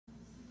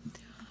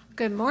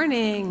Good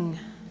morning.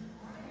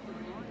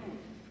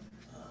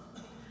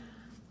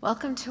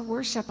 Welcome to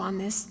worship on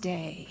this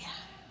day.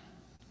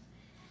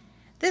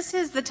 This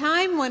is the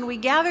time when we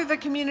gather the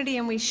community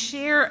and we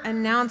share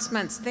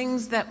announcements,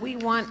 things that we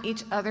want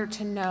each other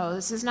to know.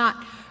 This is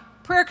not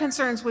prayer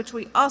concerns, which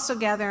we also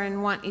gather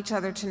and want each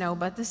other to know,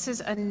 but this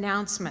is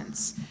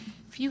announcements.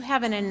 If you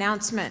have an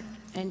announcement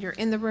and you're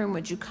in the room,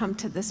 would you come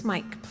to this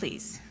mic,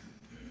 please?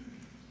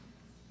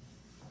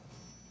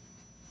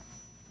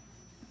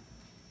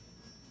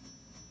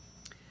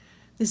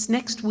 This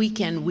next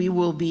weekend, we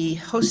will be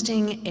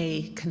hosting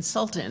a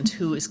consultant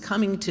who is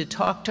coming to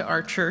talk to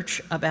our church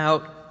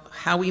about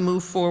how we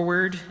move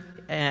forward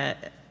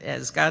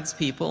as God's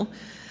people.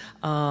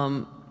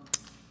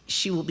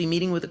 She will be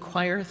meeting with the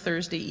choir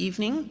Thursday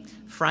evening.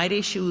 Friday,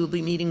 she will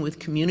be meeting with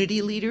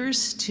community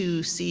leaders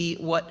to see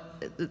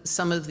what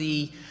some of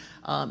the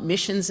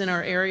missions in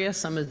our area,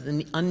 some of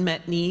the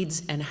unmet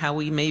needs, and how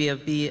we may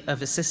be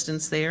of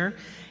assistance there.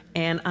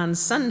 And on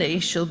Sunday,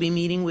 she'll be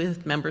meeting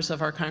with members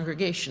of our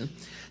congregation.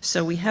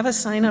 So we have a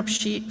sign-up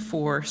sheet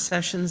for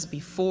sessions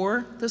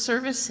before the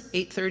service.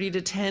 8:30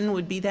 to 10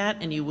 would be that,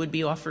 and you would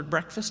be offered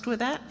breakfast with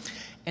that.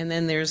 And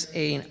then there's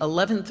an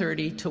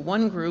 11:30 to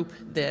 1 group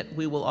that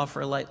we will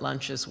offer a light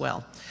lunch as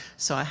well.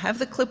 So I have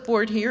the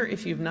clipboard here.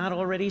 If you've not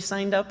already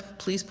signed up,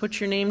 please put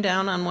your name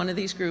down on one of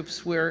these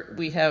groups where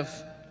we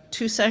have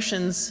 2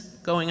 sessions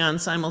going on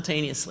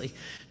simultaneously.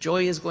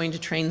 Joy is going to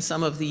train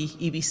some of the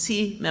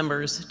EBC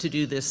members to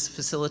do this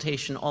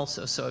facilitation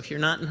also. So if you're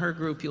not in her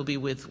group, you'll be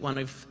with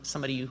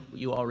somebody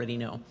you already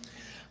know.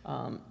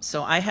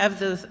 So I have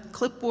the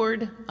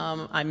clipboard.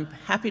 I'm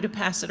happy to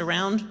pass it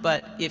around,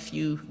 but if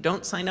you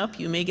don't sign up,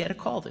 you may get a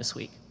call this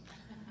week.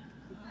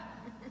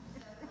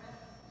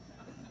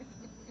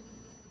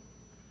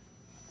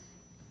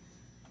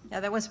 Yeah,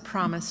 that was a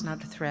promise,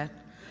 not a threat.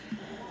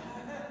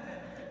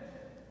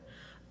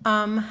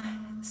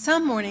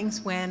 Some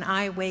mornings when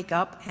I wake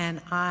up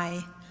and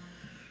I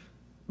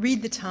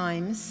read the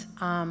Times,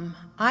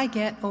 I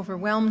get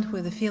overwhelmed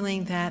with a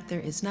feeling that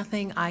there is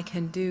nothing I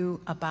can do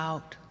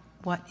about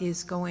what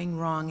is going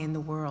wrong in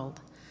the world.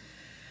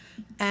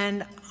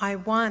 And I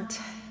want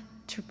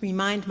to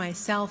remind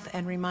myself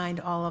and remind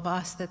all of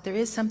us that there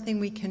is something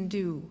we can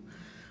do.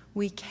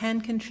 We can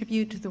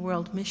contribute to the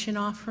World Mission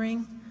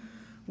Offering,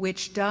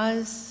 which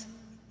does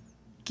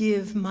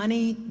give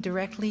money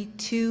directly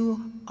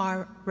to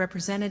our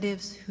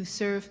representatives who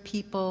serve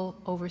people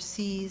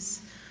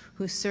overseas,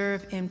 who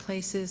serve in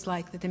places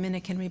like the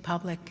Dominican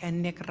Republic and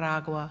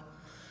Nicaragua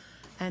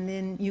and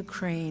in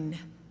Ukraine.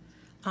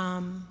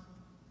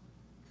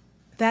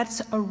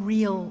 That's a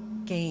real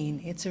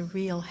gain. It's a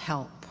real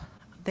help.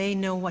 They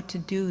know what to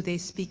do. They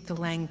speak the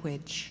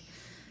language.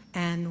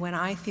 And when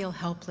I feel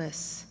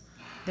helpless,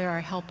 there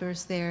are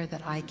helpers there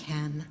that I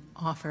can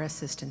offer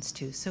assistance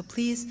to. So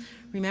please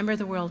remember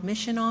the World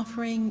Mission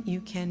Offering.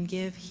 You can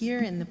give here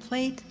in the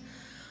plate,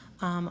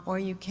 or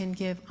you can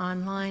give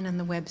online on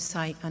the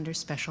website under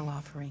Special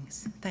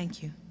Offerings.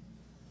 Thank you.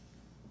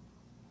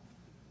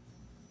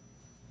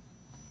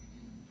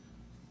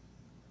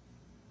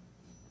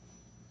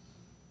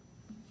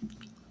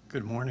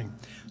 Good morning.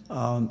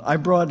 I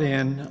brought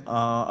in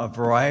a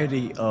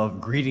variety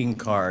of greeting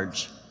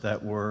cards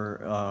that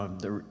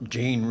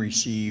Jane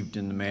received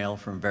in the mail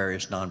from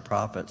various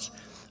nonprofits.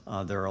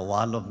 There are a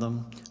lot of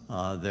them.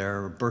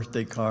 There are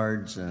birthday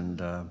cards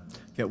and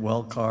get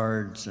well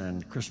cards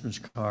and Christmas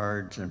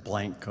cards and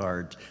blank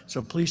cards.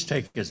 So please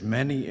take as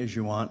many as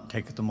you want.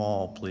 Take them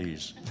all,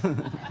 please.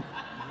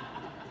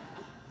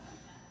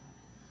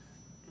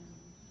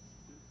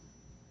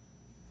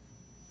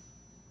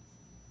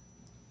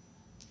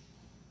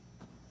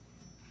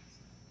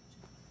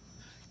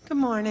 Good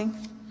morning.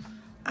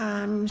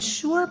 I'm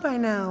sure by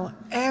now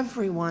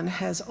everyone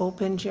has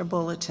opened your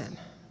bulletin,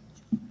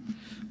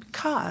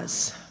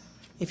 because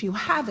if you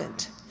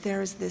haven't,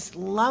 there is this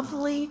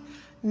lovely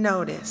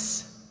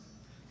notice,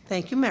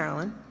 thank you,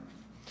 Marilyn,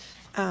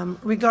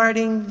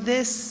 regarding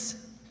this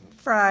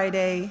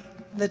Friday,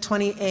 the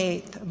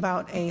 28th,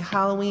 about a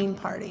Halloween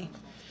party.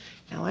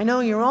 Now, I know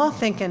you're all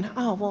thinking,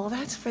 oh, well,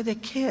 that's for the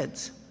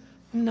kids.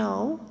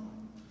 No,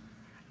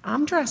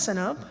 I'm dressing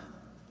up.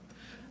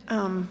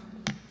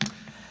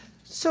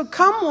 So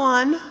come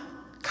one,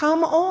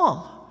 come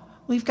all.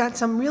 We've got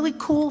some really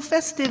cool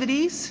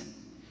festivities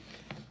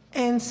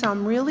and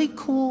some really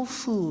cool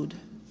food.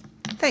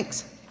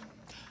 Thanks.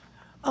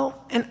 Oh,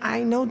 and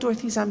I know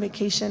Dorothy's on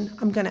vacation.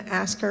 I'm going to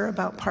ask her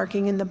about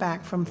parking in the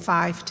back from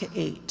 5 to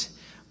 8,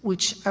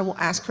 which I will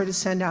ask her to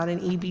send out an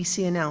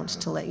EBC announce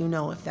to let you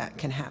know if that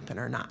can happen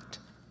or not.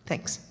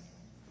 Thanks.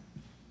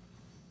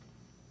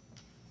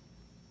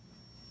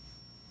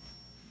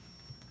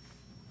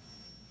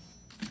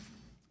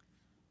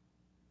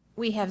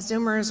 We have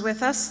Zoomers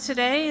with us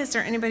today. Is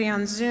there anybody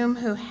on Zoom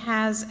who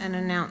has an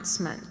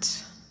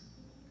announcement?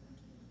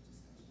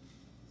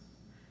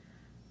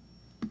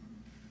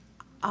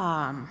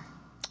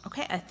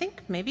 Okay, I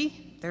think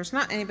maybe there's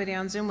not anybody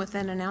on Zoom with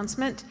an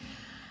announcement.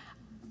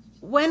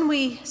 When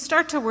we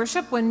start to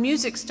worship, when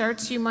music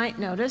starts, you might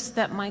notice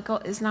that Michael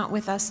is not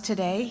with us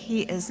today.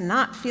 He is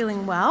not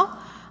feeling well,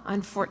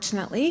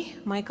 unfortunately.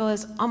 Michael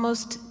is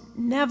almost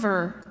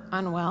never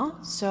unwell.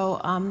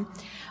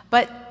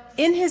 But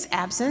in his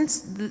absence,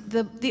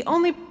 the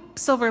only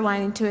silver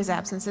lining to his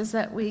absence is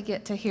that we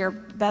get to hear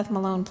Beth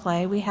Malone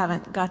play. We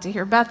haven't got to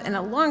hear Beth in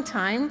a long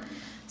time.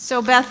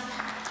 So Beth,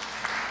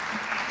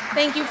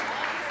 thank you.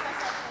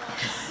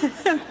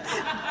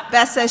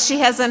 Beth says she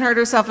hasn't heard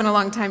herself in a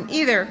long time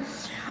either.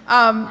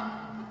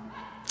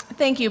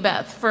 Thank you,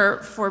 Beth,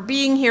 for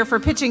being here, for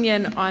pitching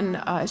in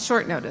on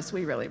short notice.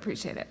 We really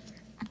appreciate it.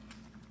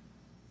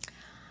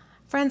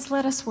 Friends,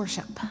 let us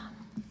worship.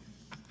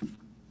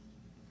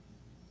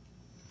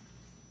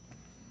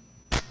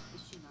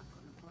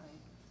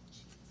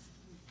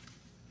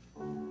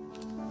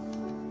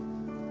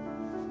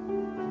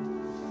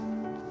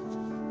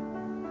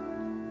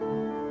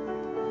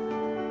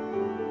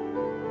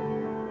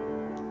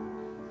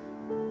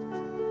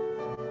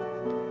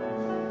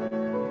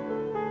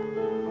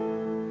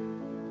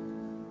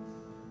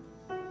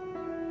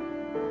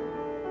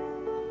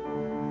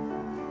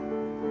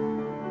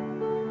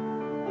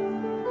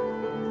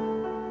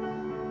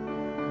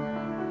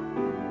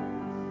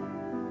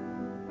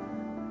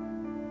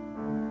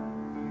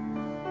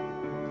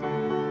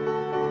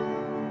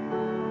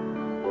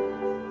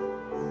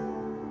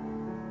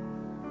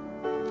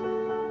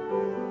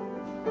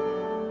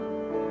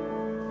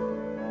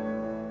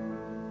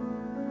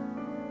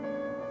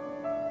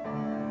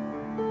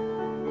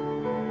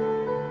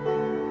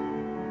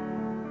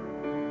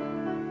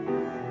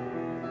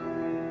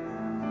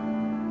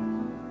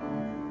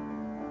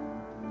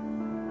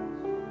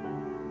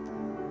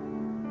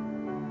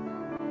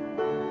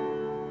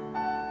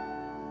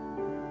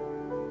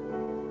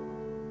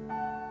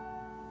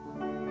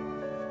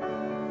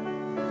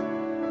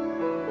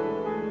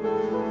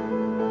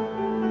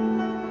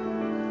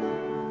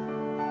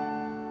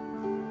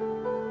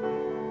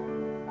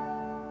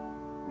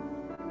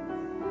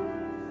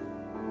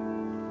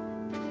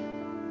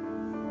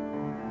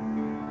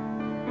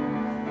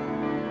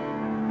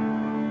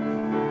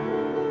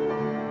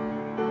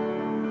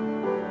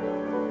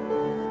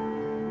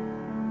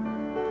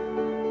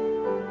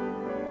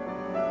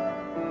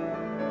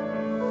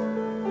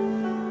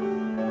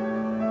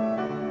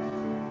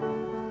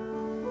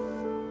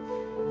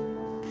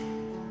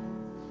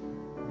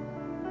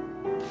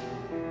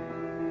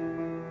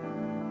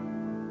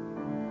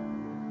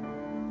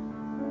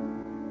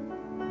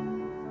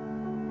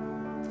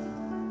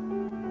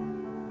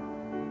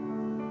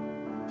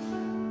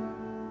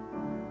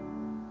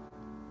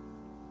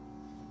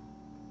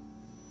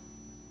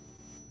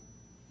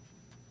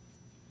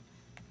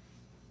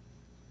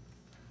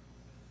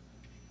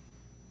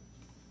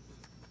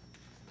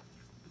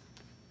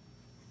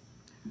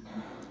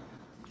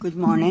 Good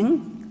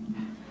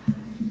morning.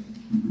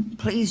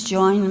 Please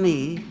join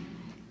me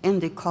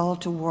in the call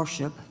to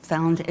worship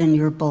found in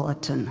your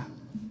bulletin.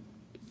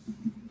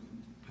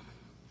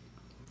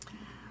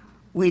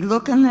 We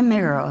look in the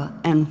mirror,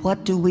 and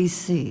what do we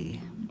see?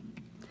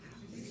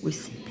 We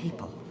see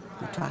people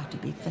who try to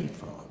be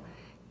faithful,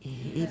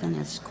 even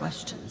as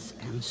questions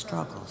and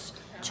struggles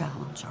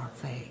challenge our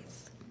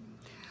faith.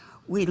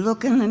 We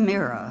look in the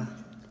mirror,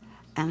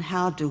 and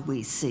how do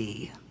we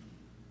see?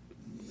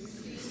 We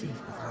see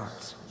with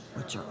hearts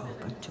which are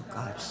open to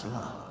God's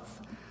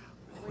love,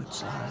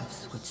 which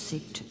lives which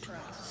seek to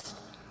trust,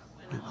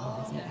 when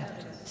all the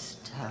evidence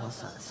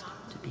tells us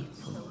to be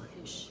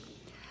foolish.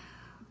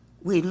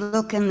 We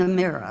look in the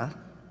mirror,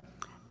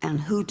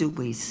 and who do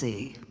we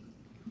see?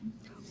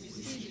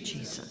 We see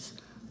Jesus,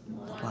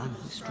 the one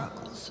who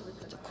struggles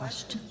with the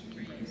question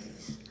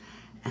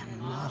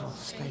and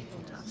models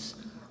faithfulness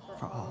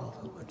for all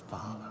who would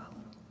follow.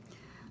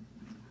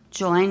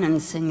 Join in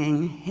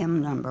singing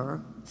hymn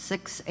number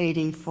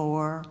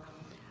 684,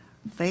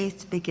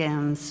 Faith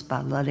Begins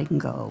by Letting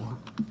Go.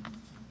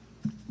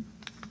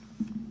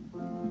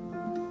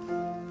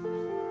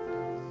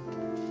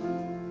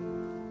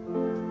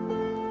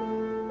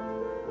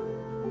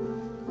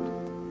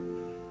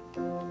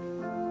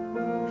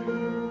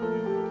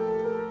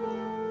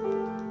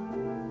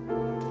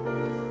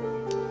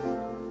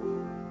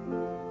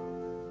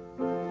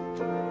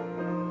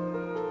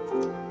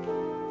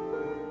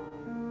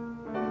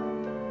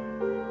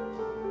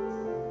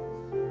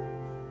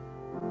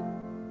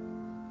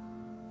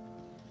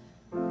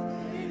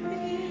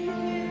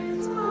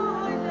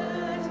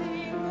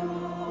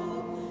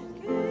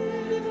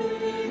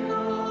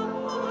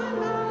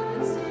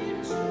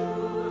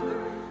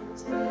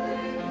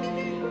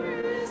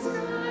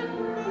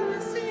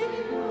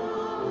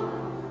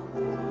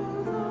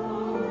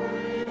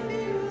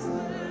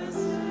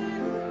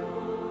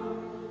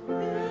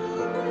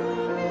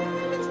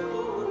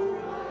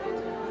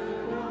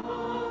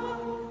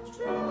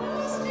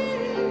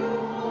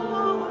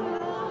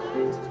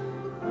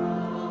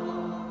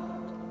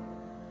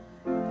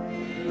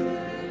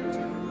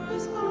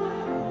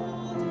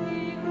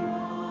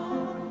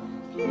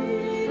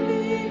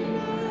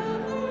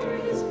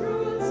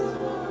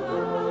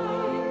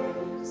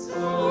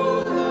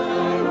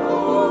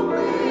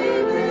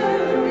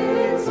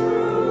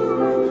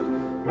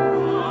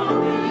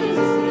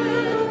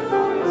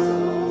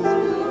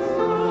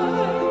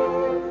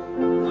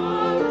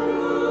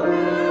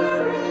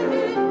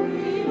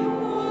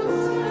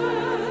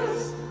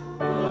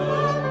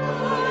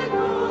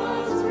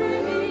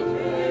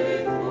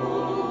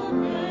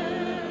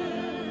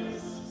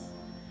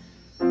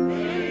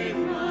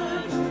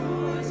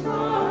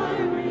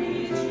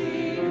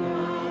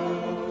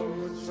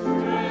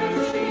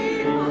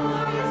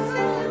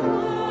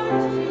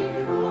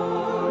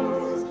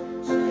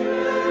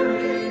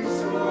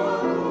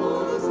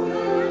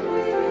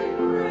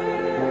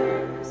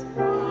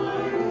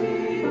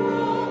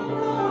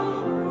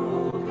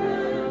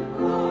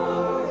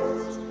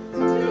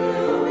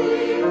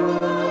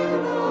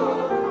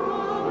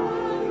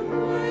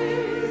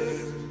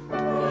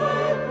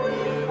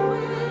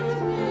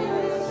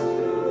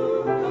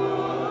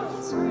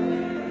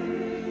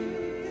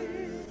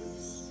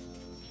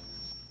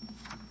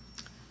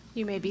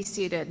 You may be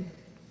seated.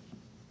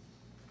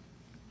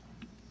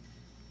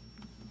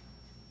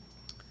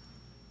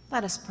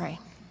 Let us pray.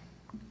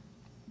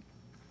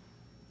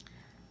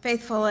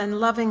 Faithful and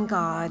loving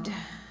God,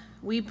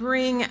 we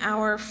bring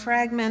our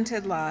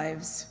fragmented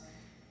lives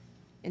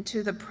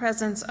into the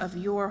presence of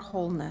your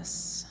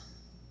wholeness.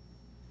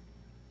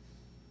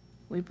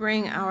 We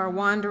bring our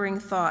wandering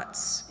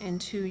thoughts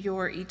into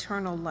your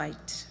eternal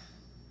light.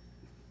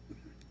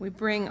 We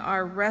bring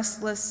our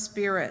restless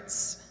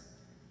spirits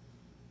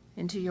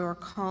into your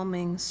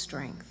calming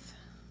strength.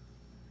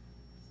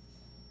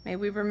 May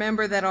we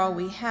remember that all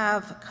we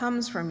have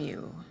comes from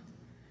you,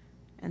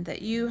 and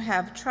that you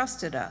have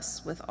trusted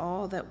us with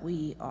all that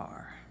we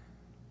are.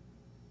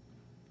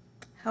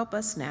 Help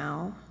us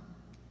now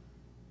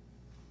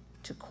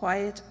to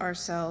quiet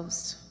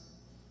ourselves,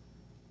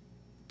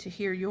 to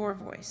hear your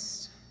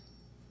voice.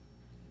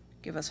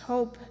 Give us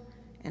hope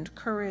and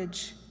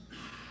courage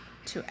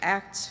to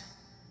act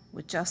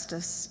with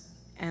justice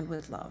and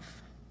with love.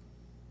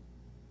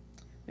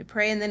 We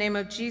pray in the name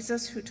of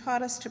Jesus, who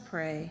taught us to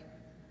pray,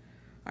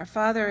 Our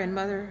Father and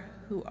Mother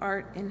who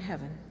art in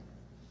heaven,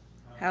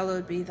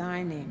 hallowed be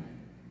thy name.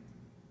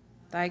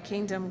 Thy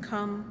kingdom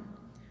come,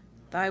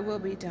 thy will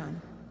be done,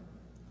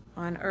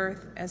 on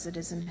earth as it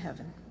is in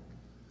heaven.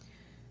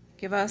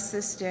 Give us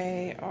this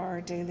day our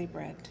daily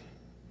bread,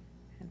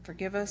 and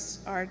forgive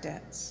us our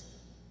debts,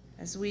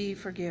 as we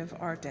forgive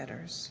our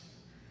debtors.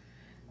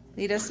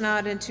 Lead us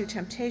not into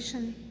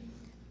temptation,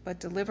 but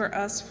deliver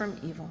us from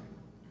evil.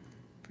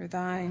 For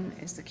thine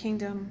is the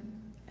kingdom,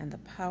 and the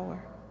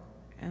power,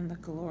 and the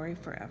glory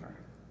forever.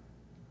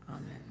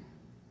 Amen.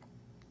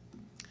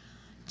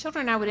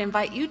 Children, I would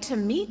invite you to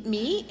meet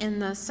me in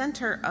the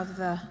center of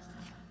the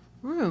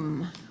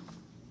room.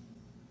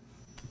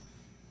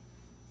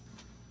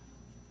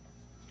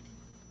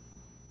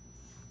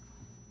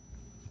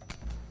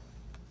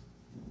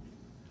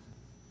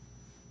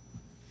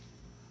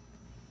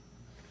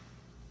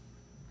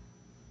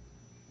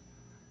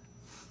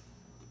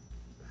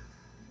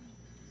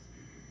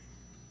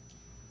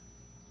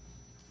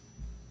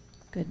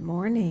 Good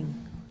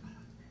morning.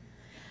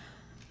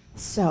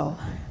 So,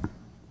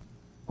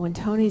 when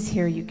Tony's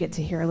here, you get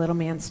to hear a little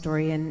man's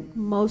story, and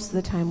most of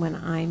the time when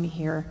I'm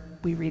here,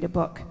 we read a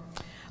book.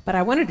 But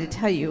I wanted to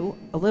tell you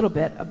a little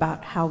bit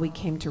about how we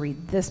came to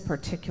read this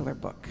particular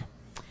book.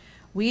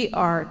 We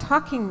are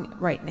talking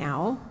right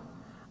now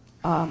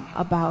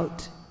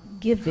about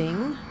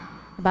giving,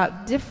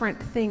 about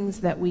different things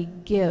that we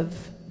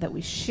give, that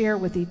we share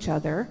with each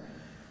other,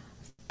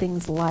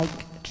 things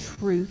like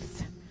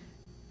truth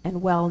and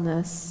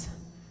wellness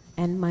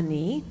and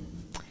money.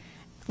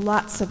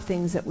 Lots of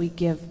things that we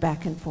give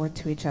back and forth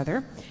to each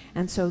other.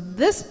 And so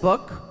this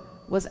book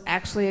was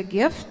actually a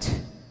gift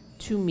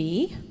to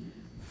me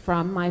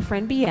from my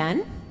friend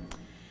Bien.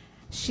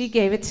 She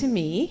gave it to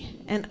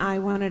me, and I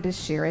wanted to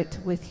share it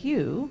with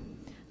you.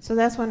 So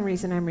that's one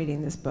reason I'm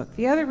reading this book.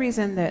 The other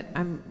reason that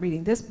I'm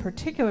reading this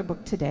particular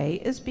book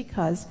today is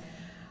because,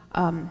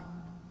 I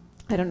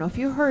don't know if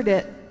you heard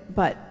it,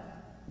 but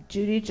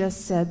Judy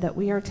just said that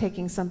we are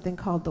taking something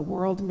called the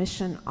World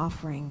Mission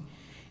Offering.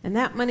 And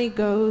that money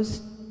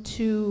goes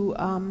to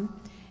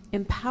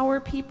empower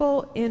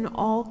people in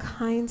all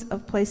kinds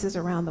of places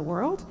around the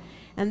world.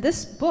 And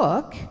this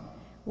book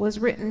was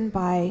written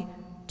by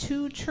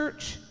two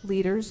church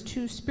leaders,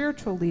 two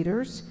spiritual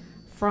leaders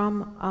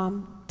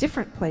from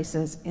different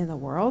places in the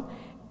world.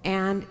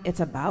 And it's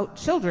about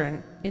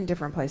children in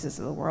different places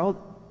of the world.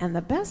 And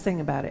the best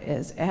thing about it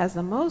is it has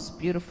the most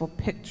beautiful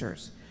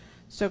pictures.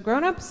 So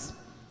grown-ups,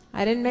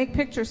 I didn't make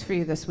pictures for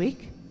you this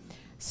week.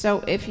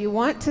 So if you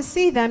want to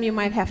see them, you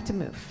might have to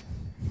move.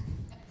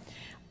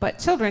 But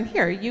children,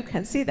 here, you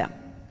can see them.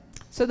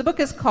 So the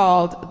book is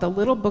called The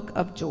Little Book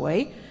of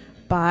Joy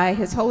by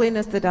His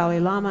Holiness the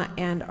Dalai Lama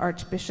and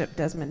Archbishop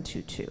Desmond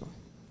Tutu.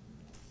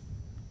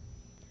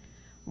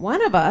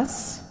 One of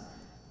us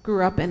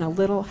grew up in a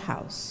little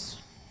house.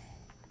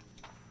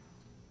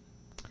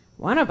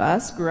 One of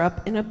us grew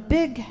up in a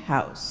big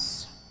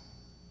house.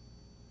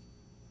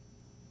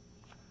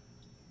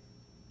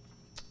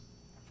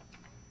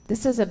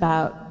 This is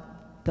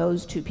about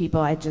those two people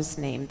I just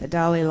named, the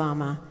Dalai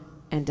Lama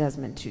and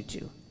Desmond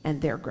Tutu,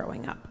 and they're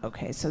growing up.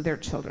 Okay, so they're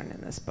children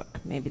in this book.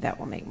 Maybe that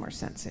will make more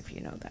sense if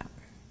you know that.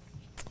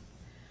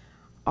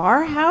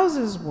 Our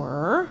houses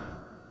were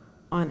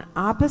on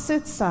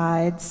opposite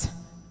sides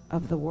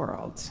of the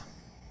world.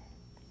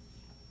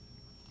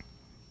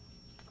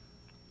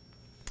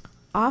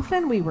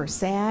 Often we were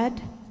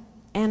sad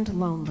and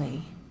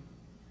lonely.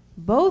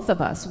 Both of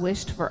us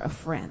wished for a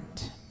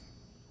friend.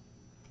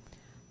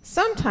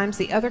 Sometimes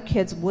the other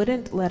kids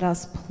wouldn't let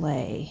us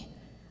play,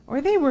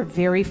 or they were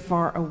very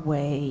far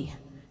away.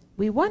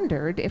 We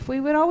wondered if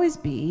we would always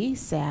be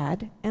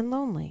sad and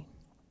lonely.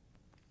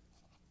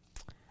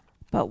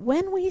 But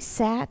when we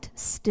sat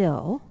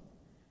still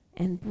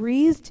and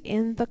breathed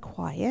in the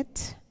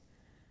quiet,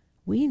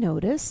 we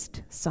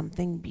noticed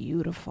something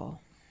beautiful.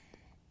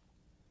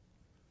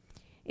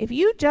 If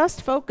you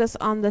just focus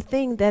on the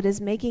thing that is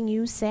making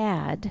you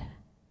sad,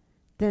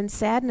 then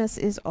sadness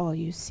is all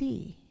you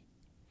see.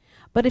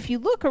 But if you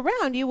look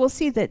around, you will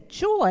see that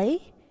joy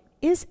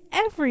is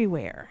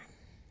everywhere.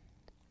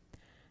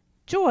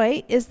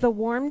 Joy is the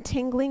warm,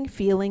 tingling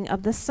feeling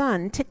of the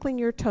sun tickling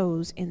your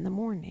toes in the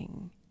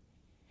morning.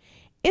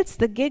 It's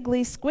the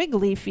giggly,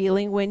 squiggly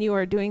feeling when you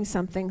are doing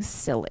something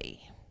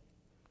silly.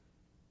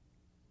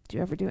 Do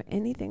you ever do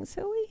anything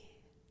silly?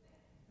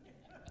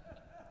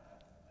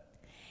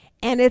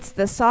 And it's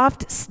the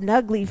soft,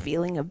 snuggly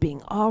feeling of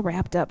being all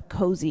wrapped up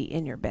cozy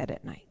in your bed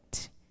at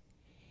night.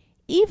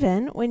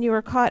 Even when you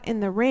are caught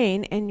in the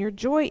rain and your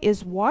joy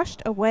is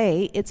washed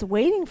away, it's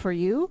waiting for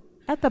you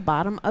at the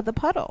bottom of the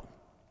puddle.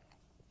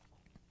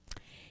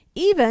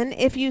 Even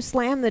if you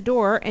slam the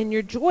door and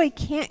your joy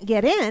can't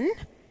get in,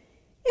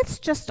 it's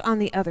just on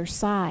the other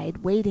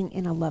side, waiting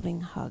in a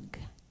loving hug.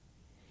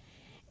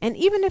 And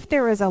even if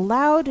there is a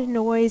loud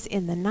noise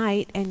in the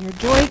night and your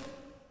joy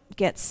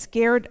gets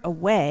scared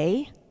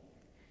away,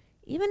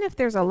 even if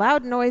there's a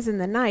loud noise in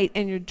the night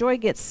and your joy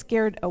gets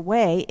scared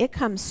away, it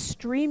comes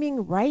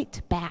streaming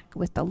right back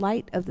with the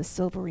light of the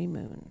silvery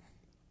moon.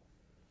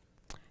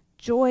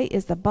 Joy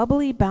is the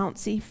bubbly,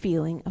 bouncy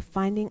feeling of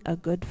finding a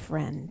good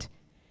friend.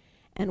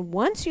 And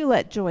once you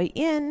let joy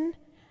in,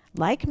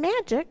 like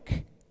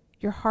magic,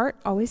 your heart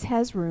always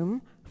has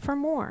room for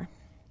more.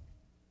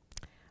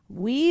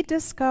 We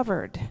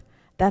discovered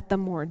that the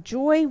more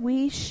joy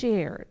we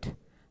shared,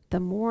 the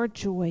more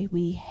joy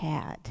we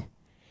had.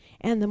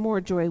 And the more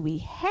joy we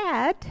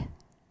had,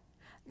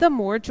 the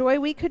more joy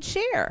we could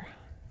share.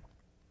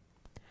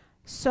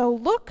 So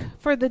look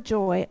for the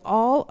joy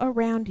all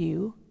around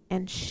you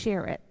and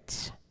share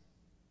it.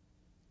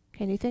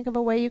 Can you think of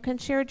a way you can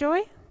share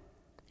joy?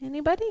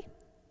 Anybody?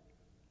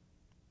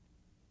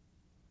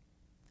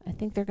 I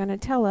think they're going to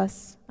tell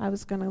us. I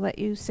was going to let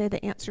you say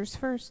the answers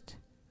first.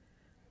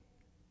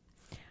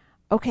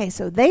 Okay,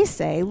 so they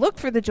say, look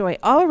for the joy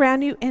all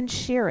around you and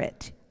share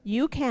it.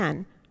 You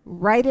can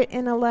write it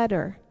in a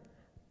letter,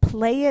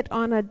 play it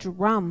on a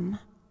drum,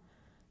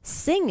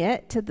 sing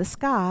it to the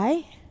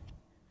sky.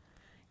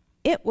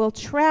 It will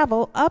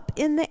travel up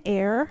in the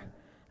air,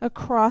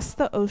 across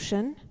the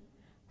ocean.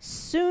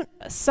 Soon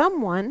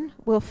someone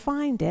will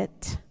find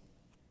it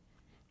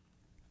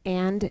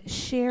and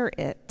share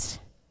it.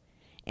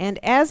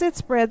 And as it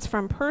spreads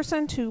from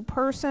person to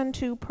person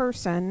to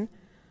person,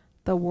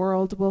 the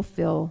world will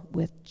fill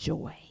with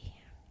joy.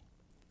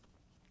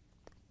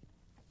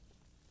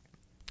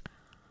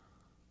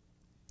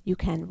 You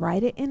can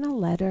write it in a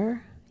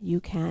letter. You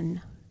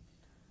can,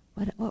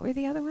 what were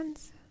the other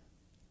ones?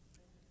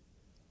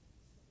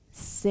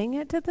 Sing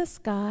it to the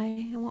sky.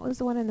 And what was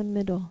the one in the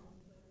middle?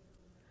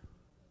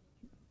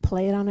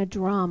 Play it on a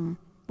drum.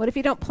 What if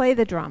you don't play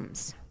the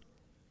drums?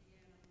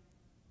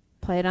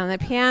 Play it on the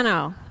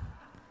piano.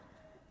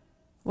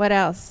 What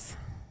else?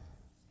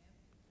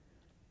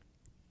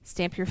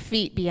 Stamp your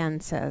feet,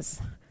 Bien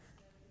says.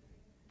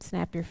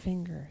 Snap your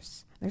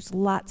fingers. There's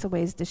lots of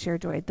ways to share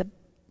joy.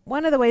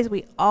 One of the ways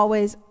we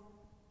almost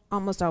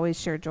always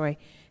share joy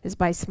is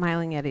by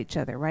smiling at each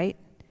other, right?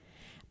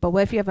 But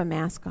what if you have a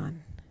mask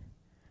on?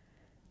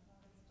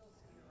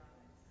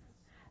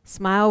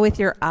 Smile with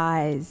your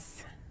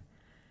eyes.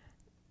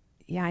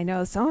 Yeah, I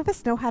know. Some of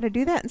us know how to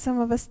do that and some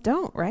of us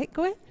don't, right,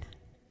 Gwen?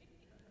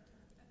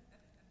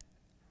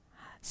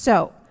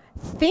 So,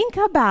 think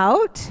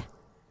about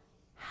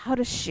how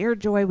to share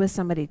joy with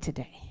somebody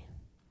today.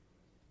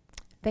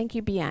 Thank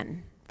you,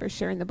 Bien, for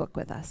sharing the book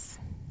with us.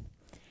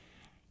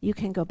 You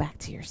can go back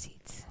to your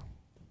seats.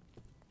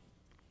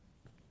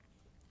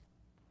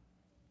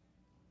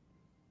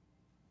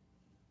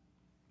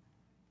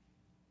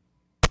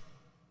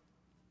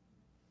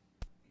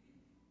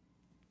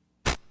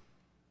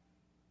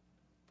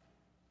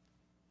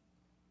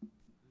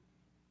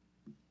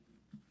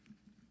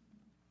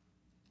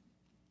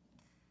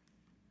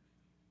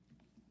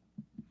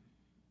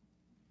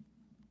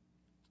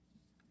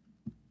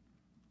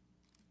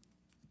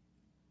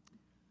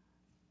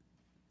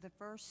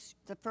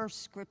 The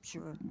first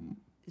scripture,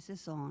 is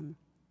this on?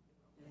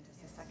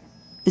 Just a second.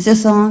 Is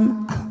this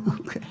on?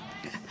 Okay.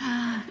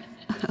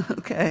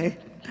 Okay.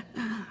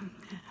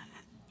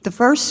 The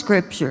first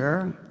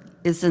scripture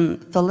is in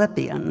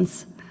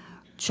Philippians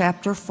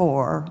chapter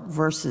 4,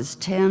 verses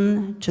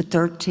 10 to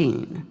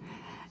 13.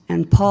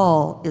 And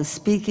Paul is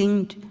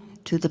speaking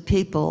to the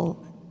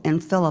people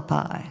in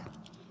Philippi.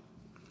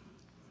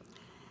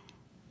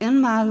 In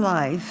my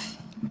life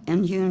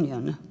in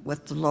union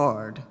with the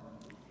Lord,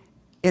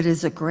 it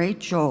is a great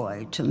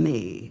joy to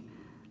me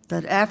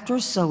that after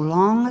so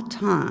long a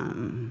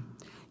time,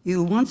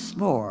 you once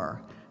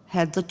more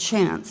had the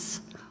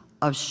chance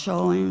of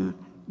showing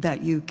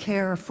that you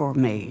care for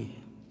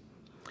me.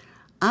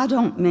 I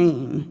don't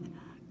mean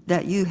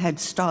that you had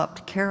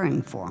stopped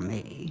caring for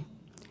me.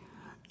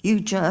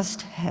 You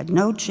just had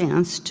no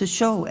chance to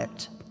show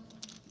it.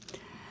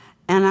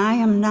 And I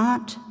am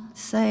not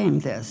saying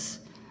this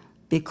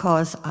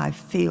because I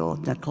feel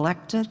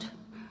neglected,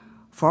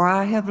 for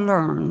I have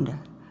learned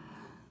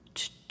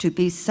to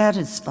be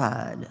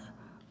satisfied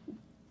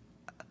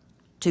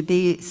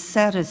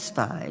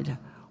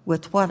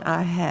with what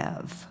I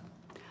have.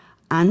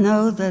 I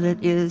know that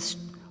it is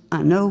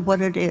I know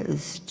what it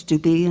is to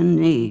be in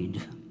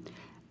need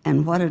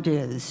and what it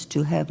is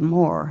to have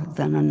more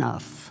than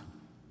enough.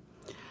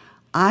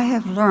 I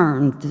have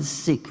learned this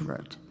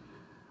secret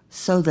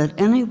so that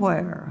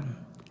anywhere,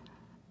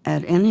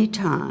 at any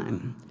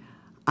time,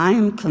 I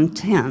am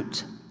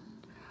content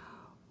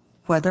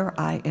whether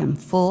I am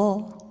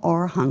full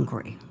or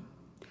hungry,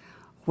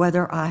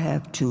 whether I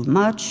have too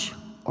much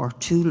or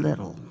too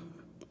little.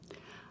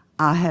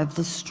 I have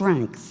the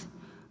strength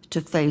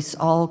to face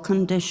all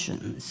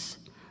conditions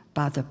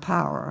by the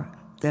power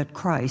that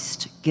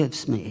Christ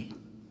gives me.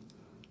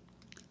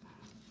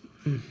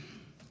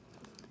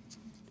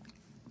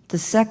 The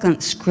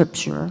second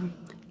scripture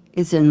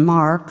is in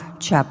Mark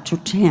chapter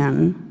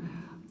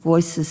 10,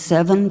 verses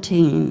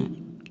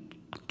 17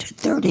 to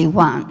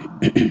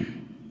 31.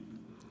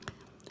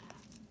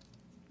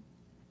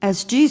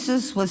 As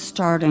Jesus was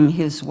starting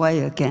his way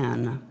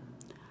again,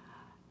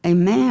 a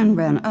man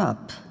ran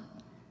up,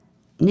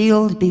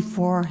 kneeled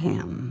before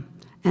him,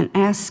 and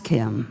asked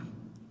him,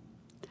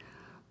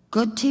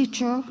 "Good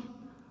teacher,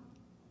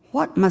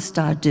 what must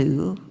I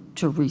do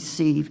to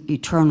receive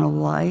eternal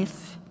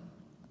life?"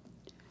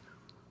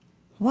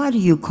 "Why do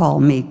you call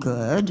me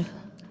good?"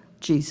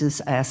 Jesus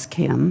asked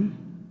him.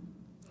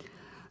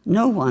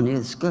 "No one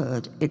is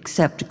good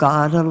except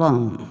God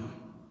alone.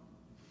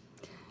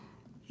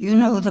 You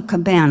know the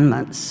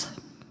commandments.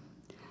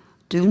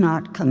 Do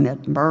not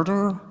commit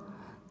murder.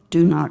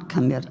 Do not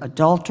commit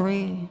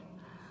adultery.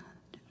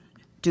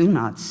 Do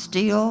not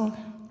steal.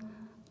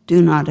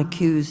 Do not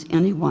accuse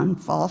anyone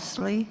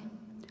falsely.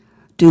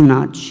 Do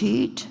not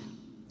cheat.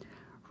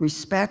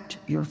 Respect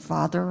your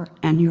father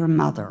and your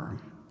mother."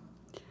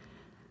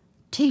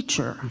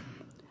 "Teacher,"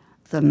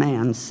 the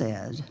man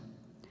said,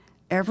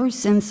 "ever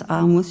since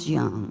I was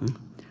young,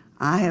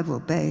 I have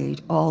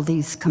obeyed all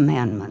these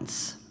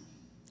commandments."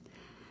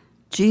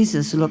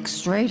 Jesus looked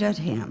straight at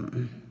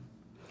him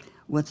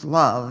with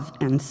love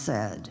and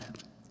said,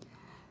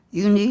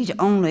 "You need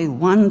only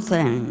one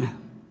thing.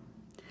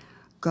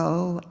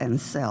 Go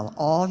and sell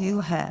all you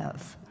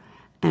have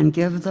and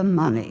give the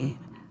money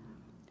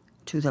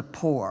to the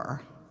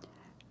poor,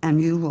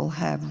 and you will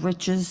have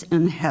riches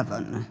in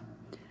heaven.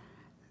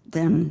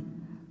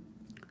 Then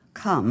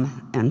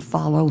come and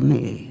follow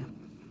me."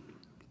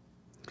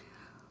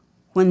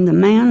 When the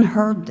man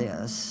heard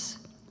this,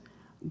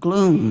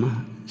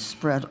 gloom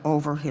spread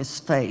over his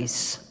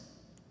face,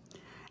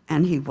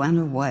 and he went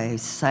away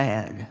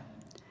sad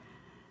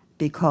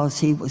because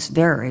he was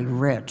very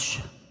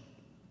rich.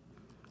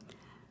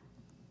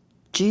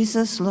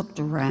 Jesus looked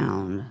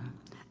around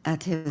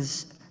at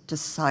his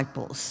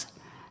disciples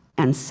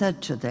and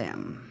said to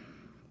them,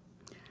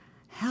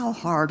 "How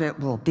hard it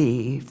will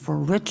be for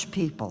rich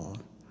people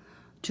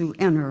to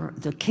enter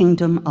the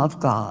kingdom of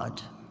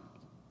God."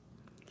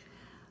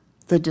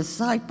 The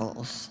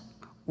disciples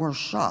were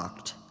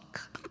shocked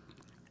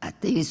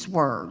at these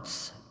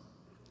words,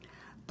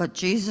 but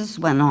Jesus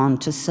went on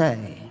to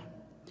say,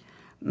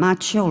 "My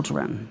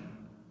children,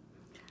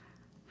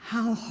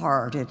 how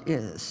hard it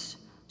is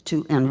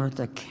to enter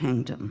the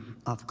kingdom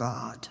of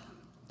God.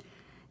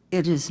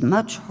 It is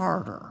much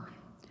harder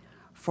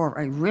for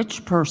a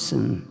rich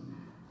person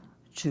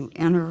to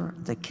enter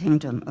the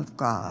kingdom of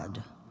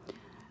God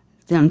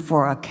than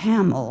for a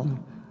camel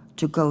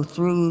to go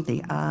through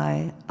the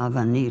eye of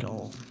a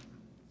needle."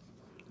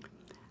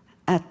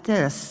 At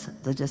this,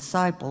 the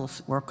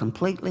disciples were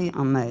completely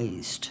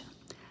amazed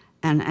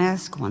and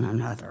asked one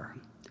another,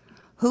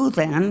 "Who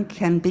then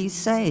can be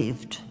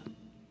saved?"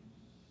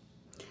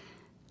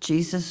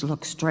 Jesus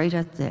looked straight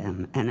at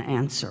them and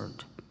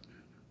answered,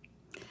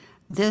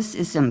 "This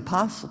is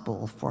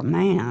impossible for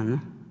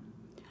man,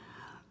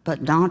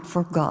 but not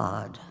for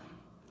God.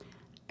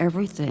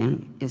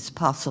 Everything is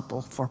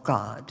possible for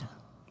God."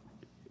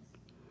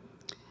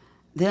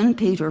 Then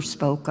Peter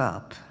spoke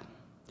up,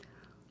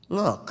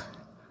 "Look,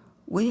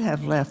 we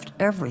have left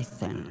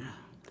everything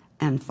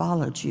and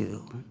followed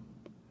you."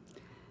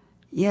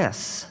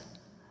 "Yes,"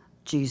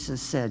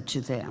 Jesus said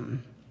to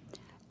them,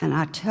 "and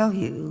I tell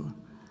you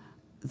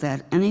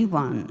that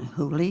anyone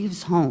who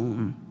leaves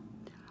home,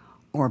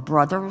 or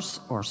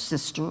brothers or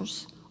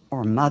sisters,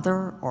 or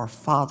mother or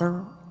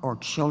father or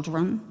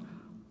children,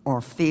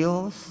 or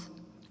fields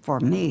for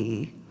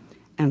me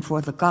and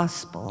for the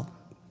gospel,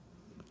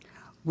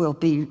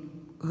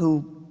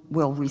 who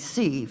will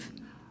receive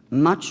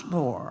much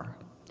more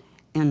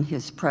in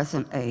his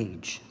present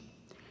age.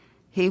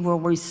 He will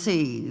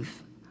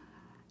receive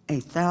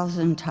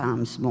 1,000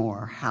 times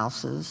more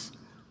houses,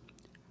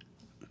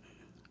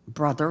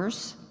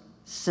 brothers,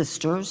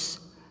 sisters,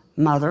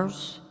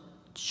 mothers,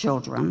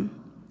 children,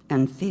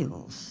 and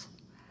fields,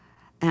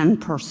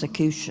 and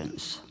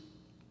persecutions.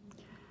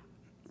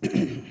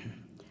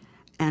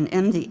 And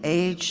in the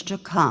age to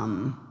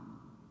come,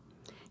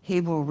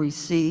 he will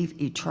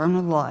receive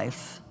eternal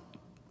life.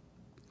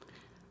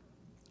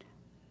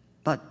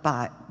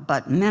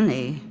 But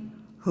many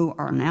who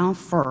are now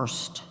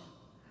first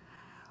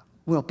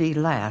will be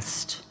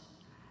last,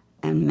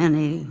 and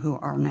many who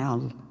are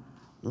now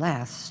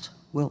last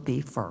will be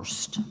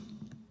first."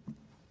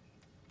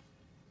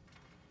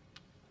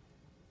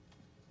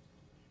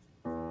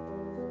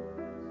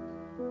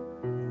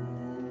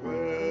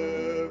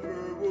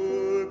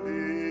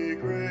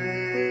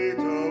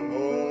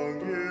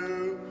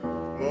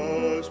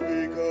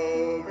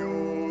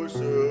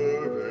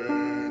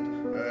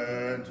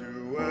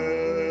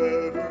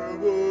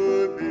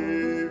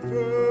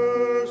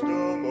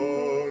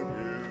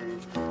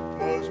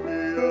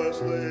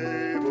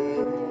 slave of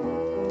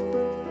all.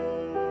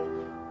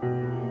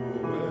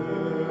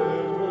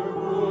 Whoever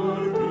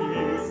would be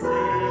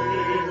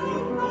saved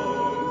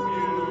among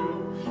you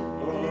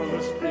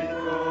must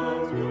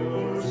become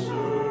your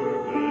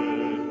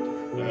servant,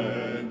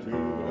 and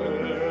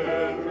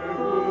whoever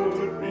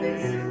would be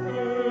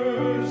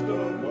first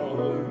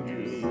among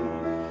you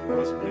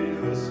must be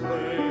the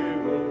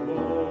slave of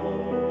all.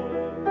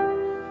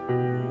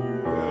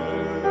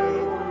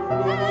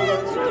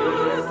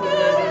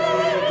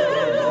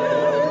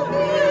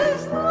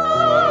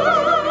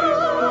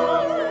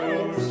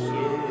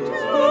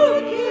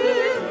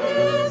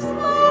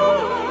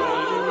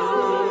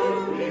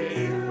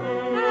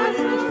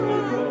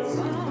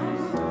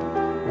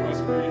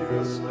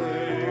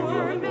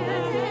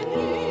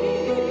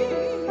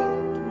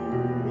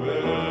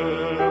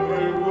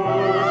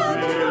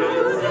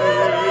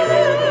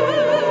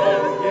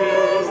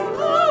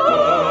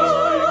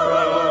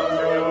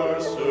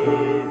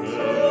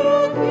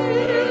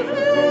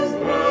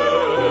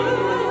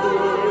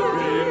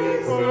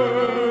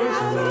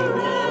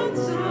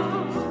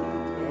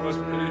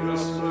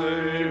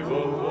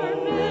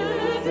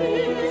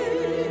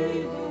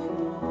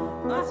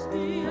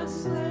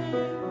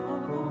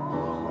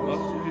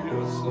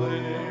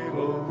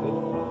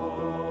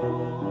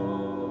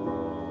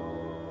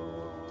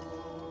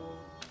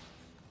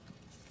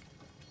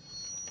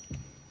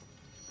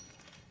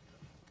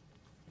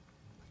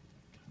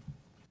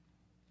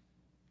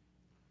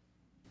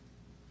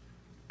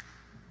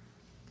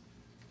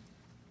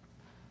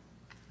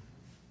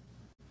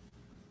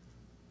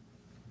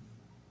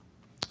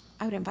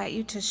 I would invite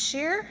you to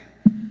share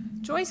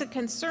joys and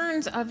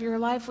concerns of your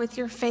life with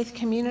your faith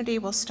community.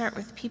 We'll start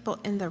with people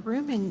in the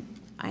room, and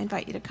I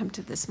invite you to come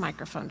to this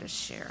microphone to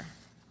share.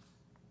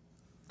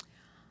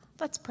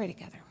 Let's pray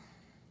together.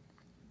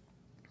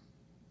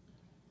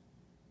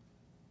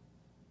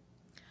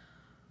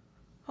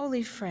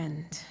 Holy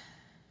friend,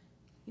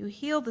 you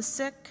heal the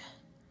sick,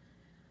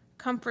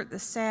 comfort the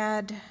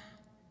sad,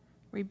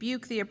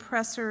 rebuke the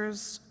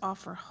oppressors,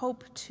 offer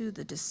hope to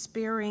the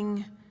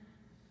despairing.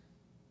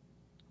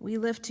 We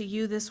lift to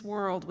you this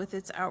world with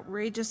its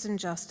outrageous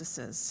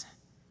injustices,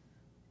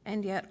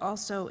 and yet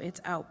also its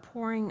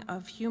outpouring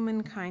of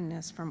human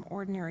kindness from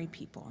ordinary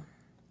people.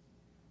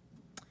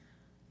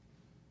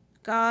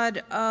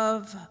 God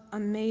of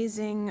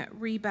amazing,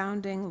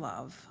 rebounding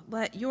love,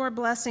 let your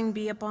blessing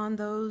be upon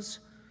those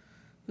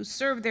who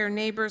serve their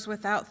neighbors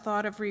without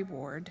thought of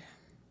reward,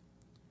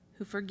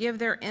 who forgive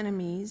their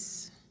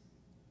enemies,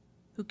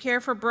 who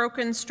care for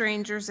broken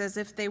strangers as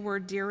if they were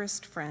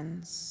dearest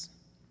friends,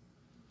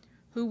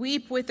 who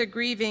weep with the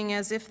grieving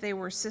as if they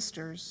were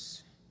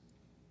sisters,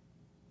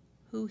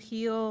 who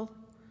heal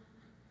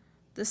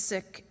the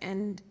sick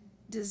and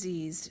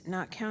diseased,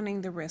 not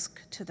counting the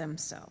risk to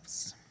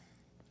themselves.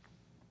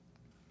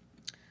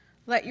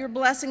 Let your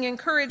blessing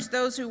encourage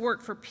those who work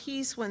for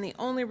peace when the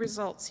only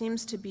result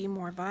seems to be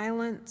more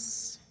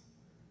violence,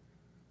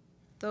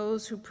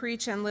 those who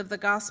preach and live the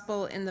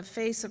gospel in the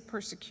face of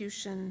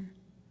persecution,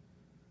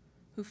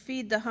 who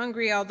feed the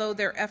hungry although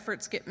their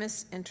efforts get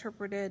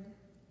misinterpreted,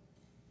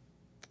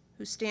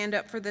 who stand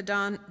up for the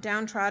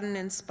downtrodden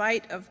in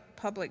spite of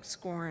public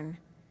scorn,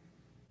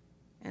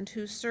 and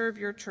who serve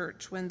your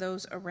church when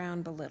those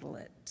around belittle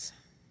it.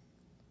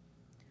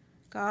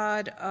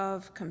 God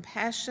of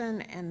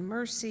compassion and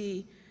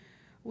mercy,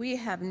 we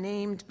have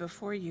named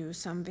before you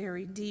some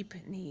very deep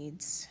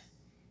needs.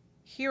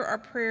 Hear our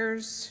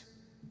prayers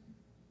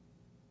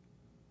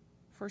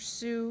for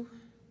Sue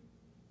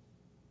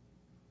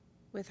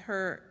with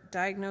her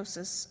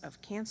diagnosis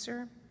of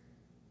cancer.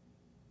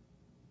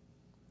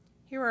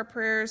 Hear our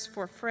prayers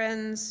for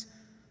friends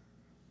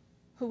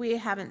who we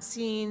haven't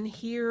seen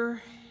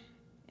here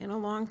in a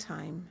long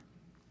time,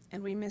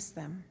 and we miss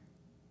them.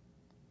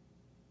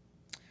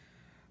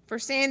 For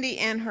Sandy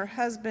and her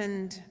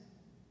husband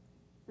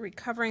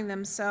recovering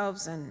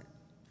themselves and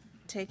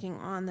taking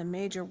on the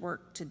major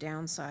work to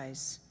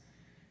downsize.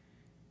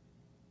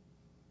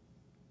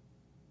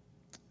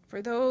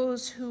 For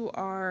those who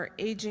are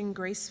aging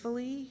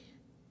gracefully,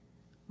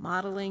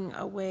 modeling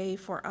a way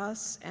for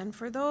us, and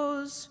for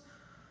those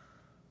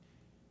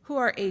who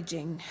are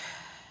aging,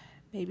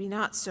 maybe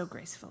not so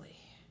gracefully.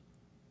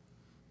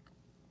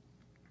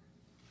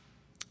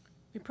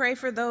 We pray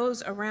for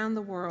those around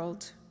the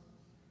world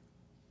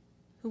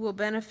who will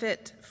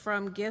benefit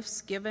from gifts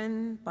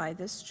given by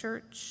this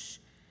church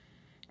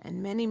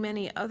and many,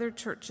 many other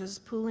churches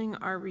pooling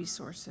our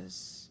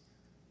resources.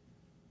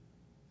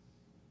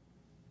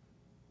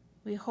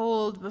 We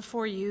hold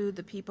before you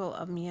the people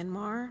of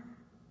Myanmar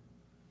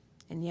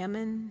and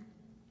Yemen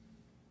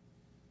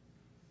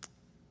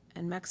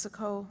and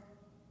Mexico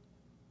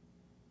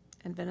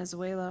and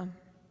Venezuela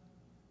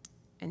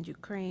and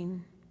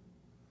Ukraine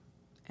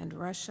and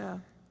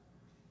Russia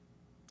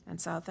and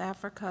South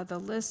Africa. The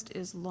list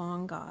is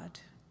long, God.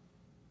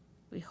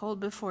 We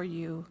hold before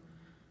you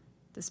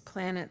this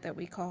planet that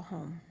we call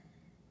home.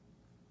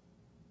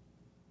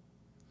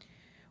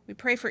 We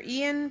pray for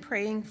Ian,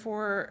 praying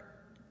for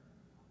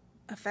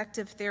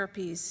effective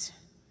therapies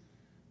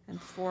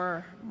and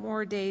for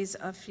more days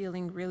of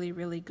feeling really,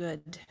 really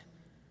good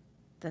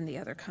than the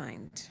other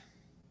kind.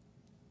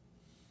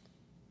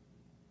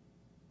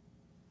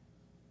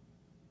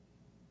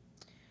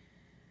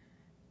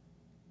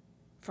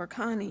 For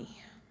Connie,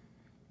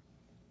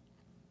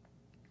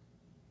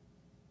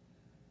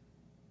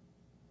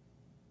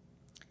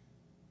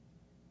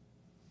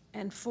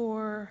 and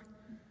for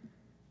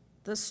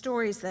the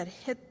stories that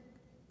hit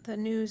the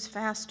news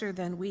faster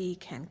than we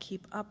can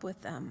keep up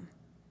with them,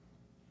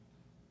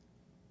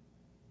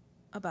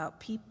 about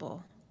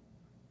people,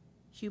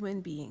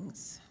 human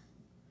beings,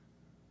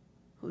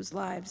 whose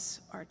lives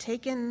are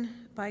taken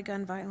by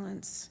gun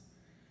violence,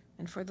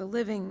 and for the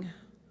living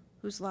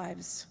whose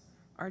lives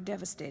are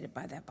devastated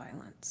by that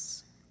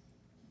violence.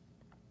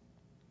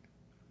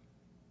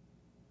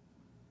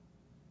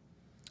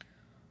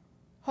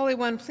 Holy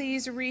One,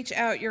 please reach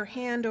out your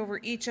hand over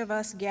each of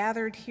us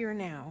gathered here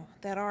now,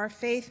 that our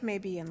faith may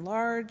be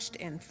enlarged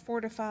and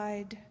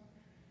fortified,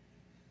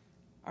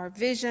 our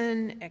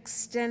vision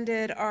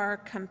extended, our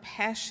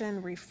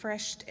compassion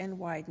refreshed and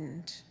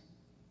widened.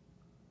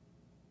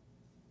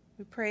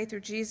 We pray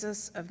through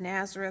Jesus of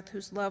Nazareth,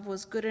 whose love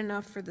was good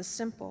enough for the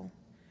simple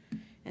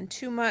and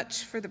too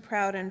much for the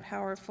proud and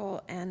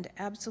powerful, and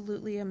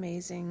absolutely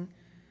amazing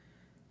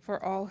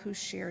for all who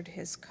shared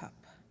his cup.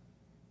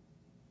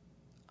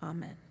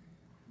 Amen.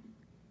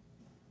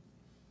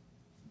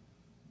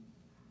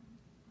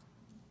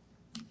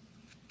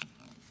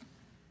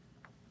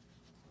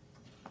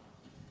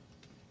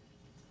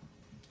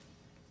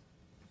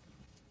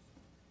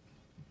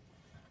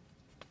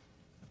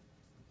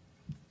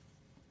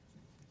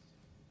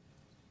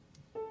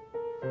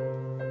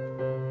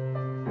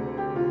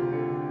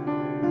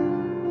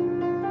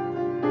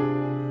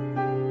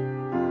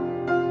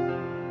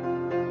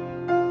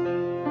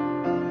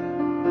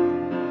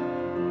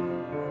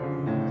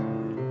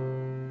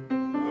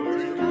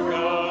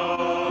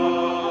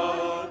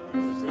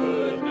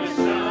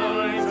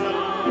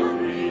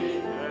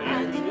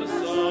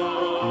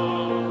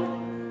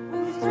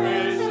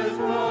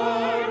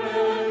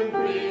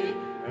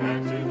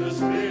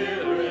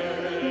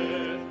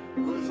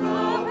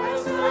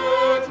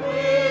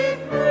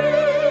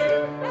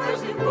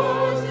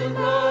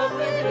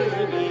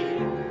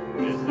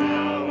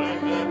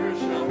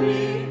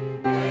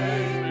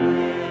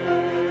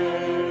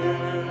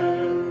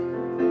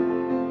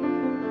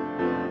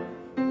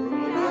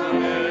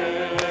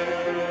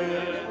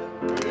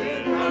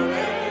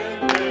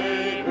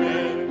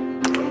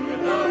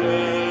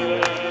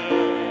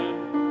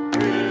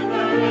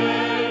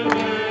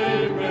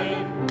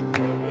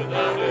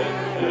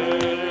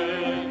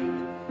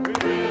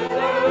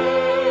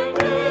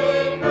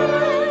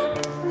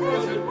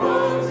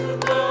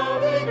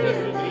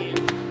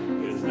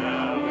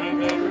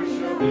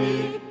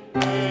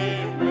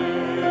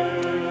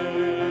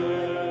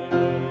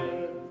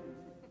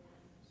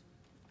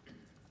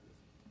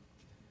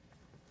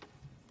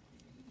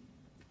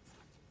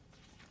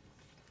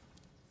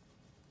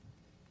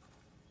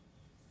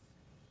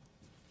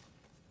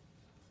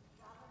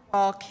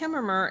 Paul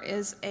Kimmerer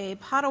is a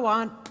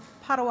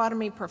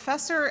Potawatomi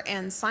professor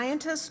and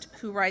scientist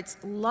who writes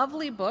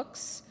lovely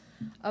books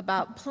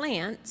about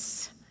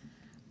plants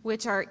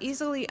which are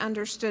easily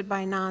understood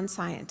by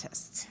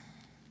non-scientists.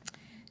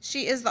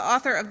 She is the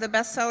author of the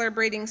bestseller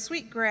Braiding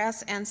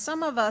Sweetgrass, and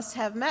some of us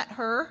have met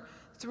her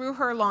through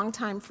her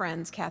longtime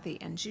friends, Kathy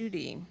and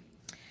Judy.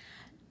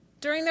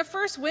 During the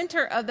first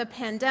winter of the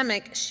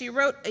pandemic, she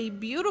wrote a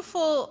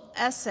beautiful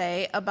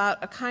essay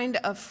about a kind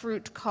of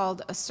fruit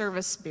called a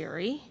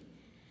serviceberry.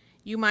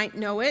 You might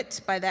know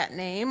it by that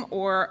name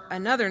or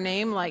another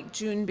name like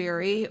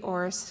Juneberry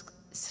or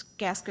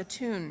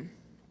Saskatoon.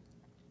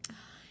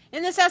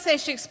 In this essay,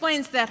 she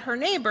explains that her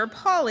neighbor,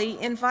 Polly,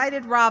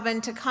 invited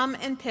Robin to come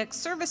and pick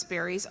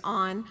serviceberries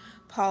on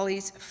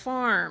Polly's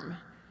farm.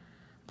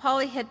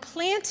 Polly had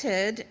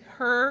planted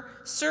her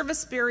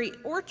serviceberry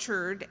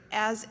orchard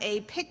as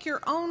a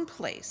pick-your-own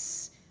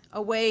place,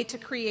 a way to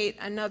create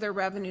another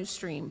revenue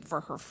stream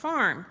for her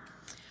farm.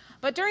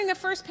 But during the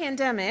first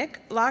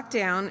pandemic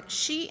lockdown,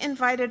 she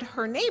invited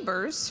her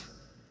neighbors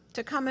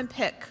to come and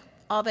pick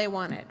all they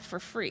wanted for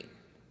free.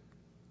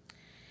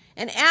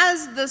 And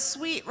as the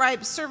sweet,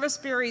 ripe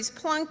serviceberries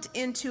plunked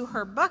into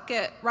her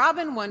bucket,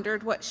 Robin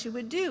wondered what she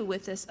would do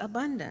with this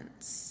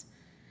abundance.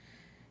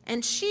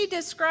 And she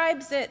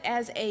describes it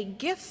as a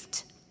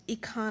gift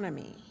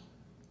economy.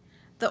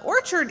 The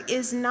orchard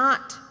is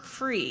not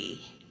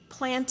free.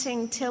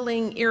 Planting,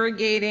 tilling,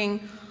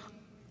 irrigating,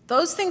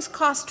 those things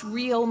cost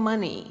real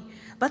money.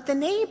 But the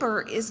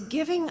neighbor is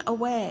giving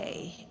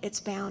away its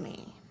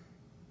bounty.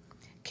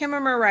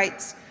 Kimmerer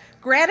writes,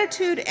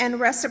 "Gratitude and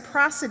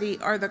reciprocity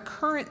are the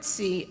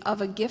currency of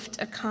a gift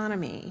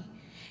economy,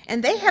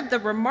 and they have the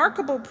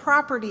remarkable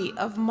property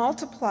of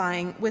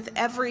multiplying with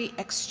every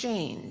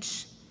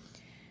exchange.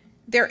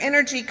 Their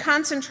energy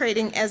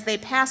concentrating as they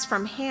pass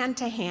from hand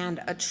to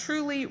hand, a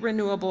truly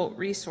renewable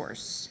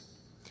resource.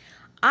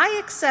 I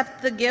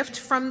accept the gift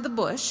from the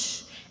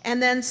bush and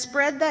then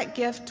spread that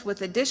gift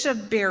with a dish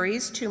of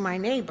berries to my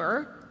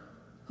neighbor,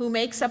 who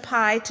makes a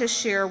pie to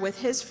share with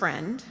his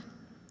friend,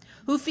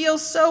 who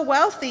feels so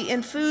wealthy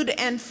in food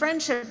and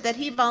friendship that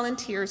he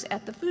volunteers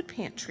at the food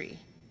pantry.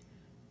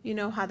 You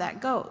know how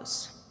that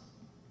goes.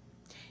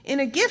 In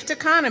a gift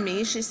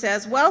economy, she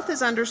says, wealth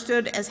is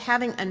understood as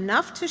having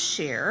enough to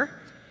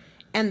share,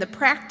 and the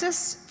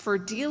practice for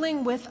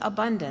dealing with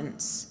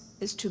abundance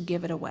is to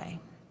give it away.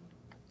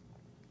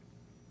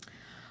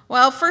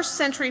 Well, first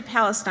century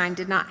Palestine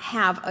did not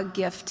have a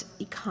gift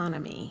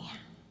economy.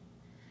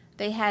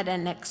 They had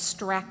an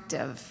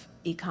extractive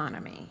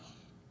economy.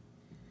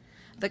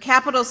 The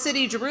capital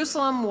city,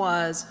 Jerusalem,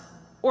 was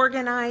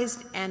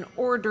organized and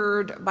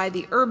ordered by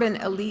the urban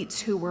elites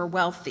who were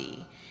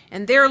wealthy,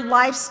 and their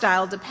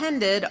lifestyle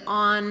depended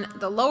on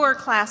the lower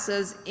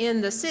classes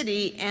in the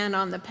city and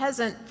on the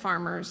peasant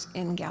farmers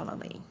in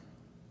Galilee.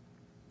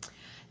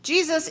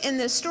 Jesus, in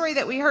this story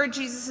that we heard,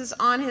 Jesus is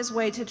on his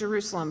way to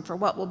Jerusalem for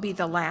what will be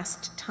the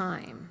last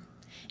time.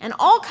 And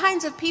all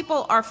kinds of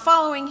people are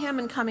following him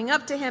and coming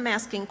up to him,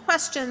 asking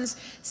questions,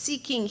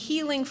 seeking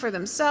healing for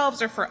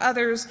themselves or for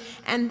others.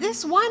 And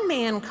this one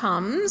man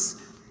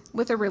comes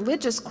with a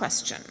religious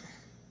question.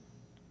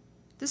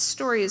 This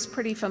story is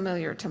pretty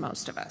familiar to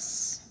most of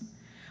us.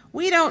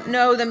 We don't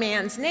know the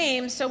man's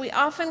name, so we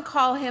often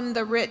call him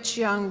the rich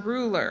young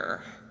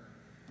ruler.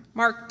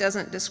 Mark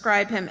doesn't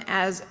describe him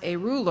as a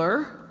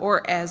ruler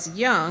or as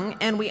young,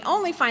 and we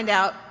only find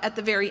out at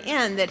the very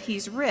end that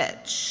he's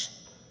rich.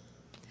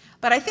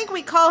 But I think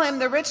we call him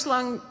the rich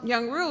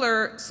young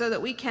ruler so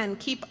that we can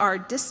keep our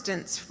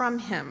distance from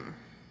him.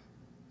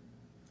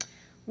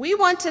 We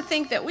want to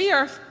think that we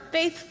are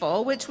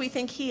faithful, which we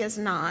think he is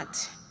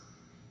not,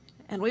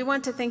 and we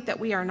want to think that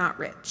we are not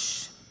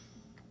rich.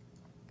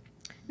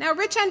 Now,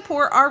 rich and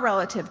poor are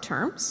relative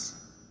terms.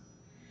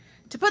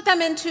 To put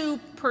them into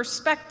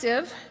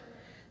perspective,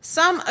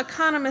 some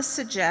economists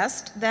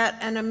suggest that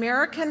an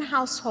American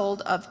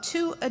household of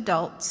 2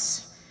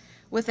 adults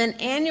with an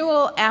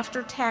annual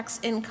after-tax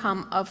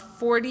income of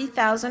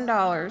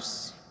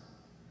 $40,000,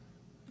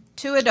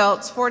 2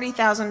 adults,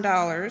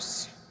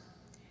 $40,000,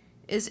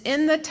 is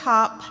in the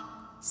top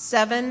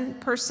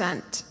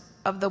 7%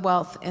 of the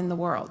wealth in the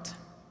world.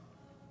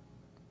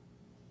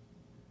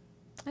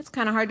 That's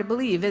kind of hard to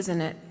believe, isn't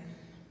it?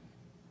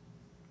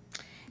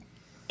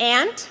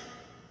 And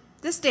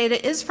this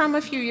data is from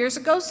a few years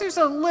ago, so there's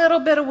a little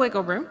bit of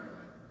wiggle room.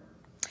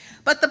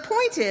 But the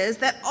point is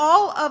that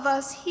all of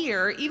us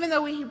here, even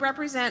though we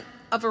represent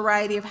a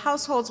variety of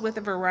households with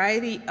a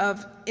variety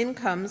of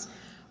incomes,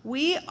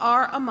 we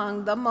are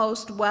among the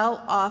most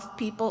well-off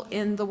people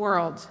in the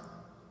world.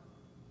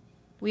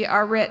 We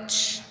are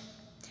rich.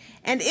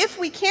 And if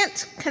we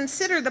can't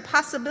consider the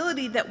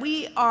possibility that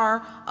we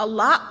are a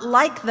lot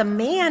like the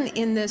man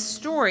in this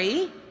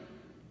story,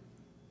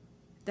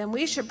 then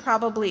we should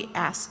probably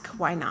ask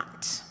why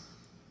not.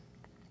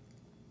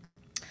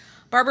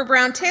 Barbara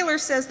Brown Taylor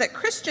says that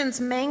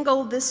Christians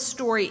mangle this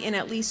story in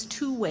at least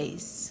 2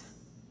 ways.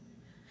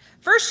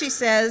 First, she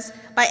says,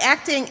 by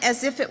acting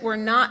as if it were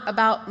not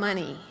about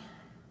money.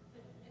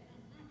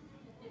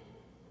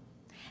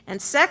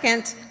 And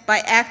second, by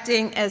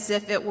acting as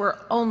if it were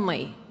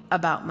only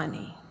about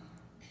money.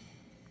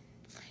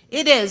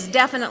 It is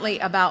definitely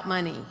about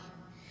money.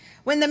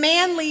 When the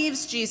man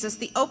leaves Jesus,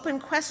 the open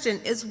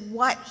question is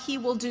what he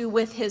will do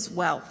with his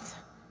wealth,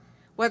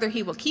 whether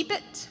he will keep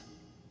it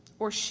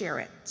or share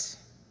it.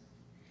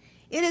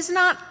 It is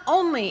not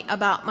only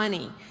about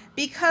money,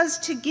 because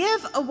to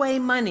give away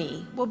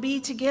money will be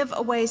to give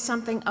away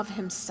something of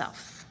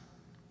himself.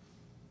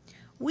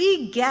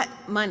 We get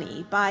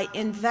money by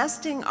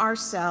investing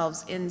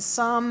ourselves in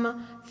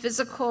some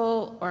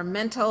physical or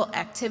mental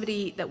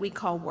activity that we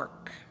call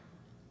work.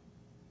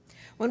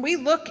 When we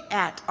look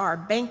at our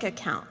bank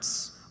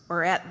accounts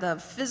or at the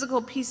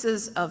physical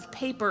pieces of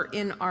paper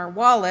in our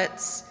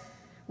wallets,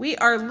 we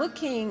are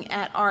looking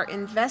at our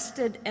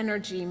invested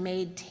energy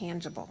made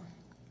tangible.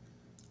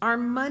 Our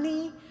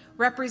money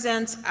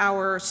represents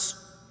our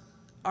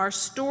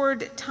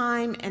stored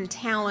time and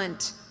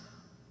talent,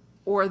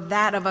 or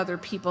that of other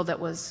people that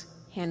was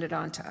handed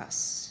on to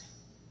us.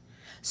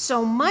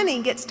 So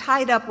money gets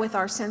tied up with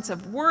our sense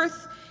of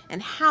worth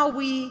and how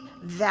we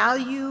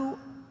value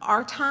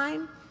our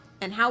time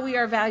and how we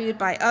are valued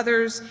by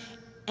others.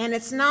 And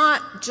it's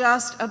not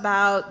just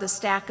about the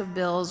stack of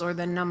bills or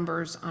the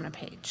numbers on a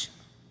page.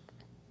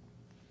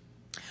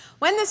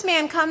 When this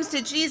man comes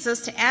to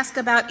Jesus to ask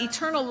about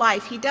eternal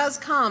life, he does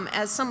come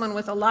as someone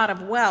with a lot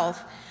of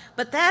wealth,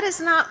 but that is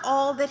not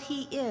all that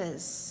he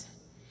is.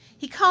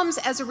 He comes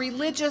as a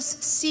religious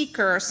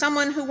seeker,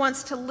 someone who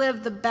wants to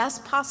live the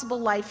best possible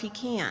life he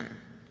can.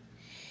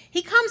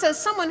 He comes as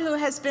someone who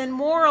has been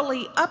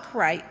morally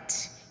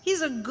upright.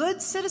 He's a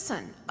good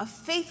citizen, a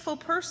faithful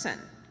person.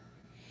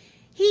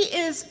 He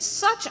is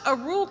such a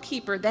rule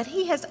keeper that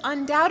he has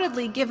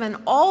undoubtedly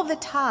given all the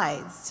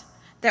tithes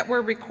that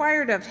were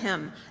required of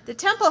him. The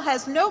temple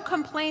has no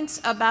complaints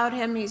about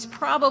him. He's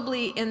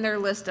probably in their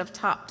list of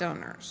top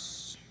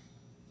donors.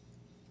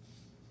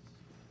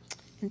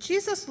 And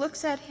Jesus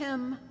looks at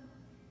him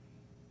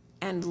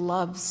and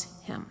loves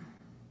him.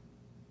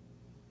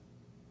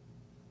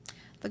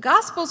 The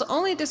Gospels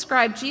only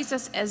describe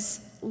Jesus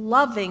as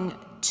loving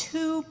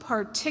two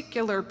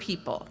particular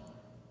people.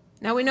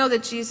 Now, we know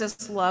that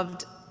Jesus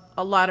loved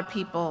a lot of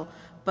people,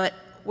 but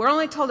we're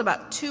only told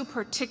about two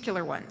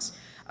particular ones.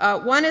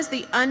 One is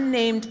the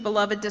unnamed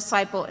beloved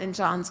disciple in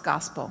John's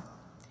Gospel,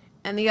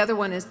 and the other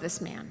one is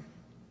this man.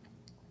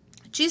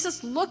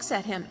 Jesus looks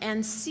at him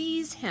and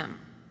sees him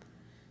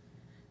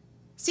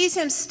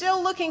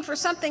still looking for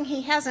something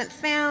he hasn't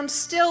found,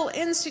 still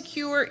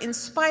insecure in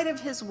spite of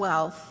his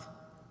wealth,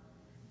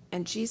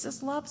 and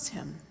Jesus loves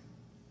him.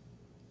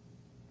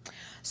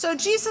 So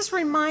Jesus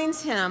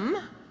reminds him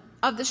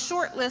of the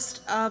short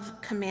list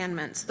of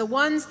commandments, the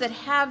ones that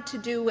have to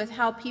do with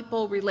how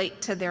people relate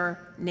to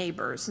their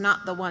neighbors,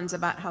 not the ones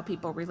about how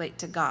people relate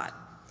to God.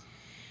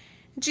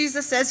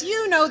 Jesus says,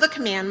 you know the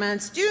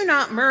commandments: do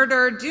not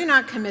murder, do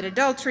not commit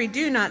adultery,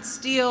 do not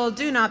steal,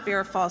 do not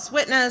bear false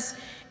witness.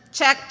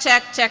 Check,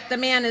 check, check. The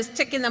man is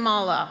ticking them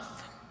all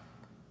off.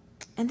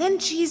 And then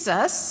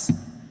Jesus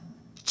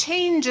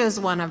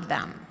changes one of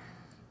them.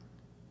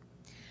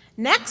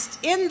 Next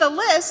in the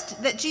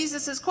list that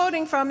Jesus is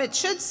quoting from, it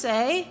should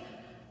say,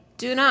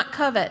 do not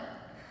covet.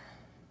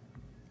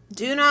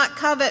 Do not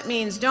covet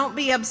means don't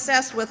be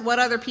obsessed with what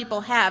other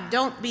people have.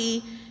 Don't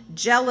be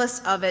jealous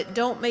of it.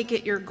 Don't make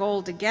it your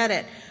goal to get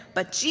it.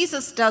 But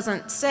Jesus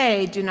doesn't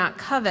say do not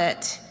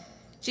covet.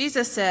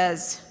 Jesus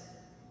says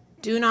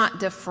do not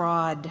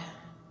defraud.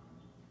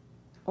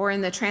 Or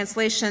in the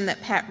translation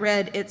that Pat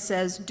read, it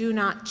says do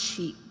not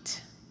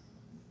cheat.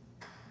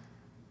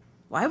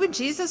 Why would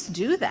Jesus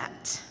do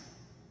that?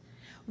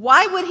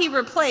 Why would he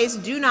replace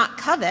do not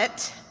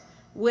covet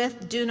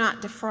with do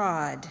not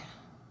defraud?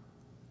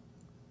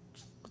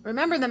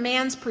 Remember the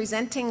man's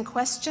presenting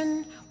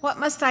question? What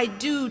must I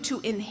do to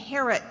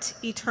inherit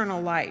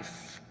eternal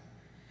life?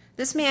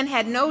 This man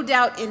had no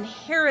doubt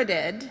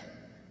inherited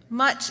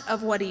much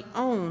of what he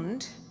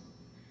owned.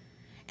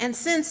 And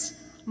since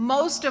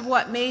most of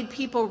what made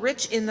people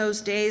rich in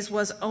those days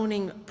was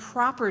owning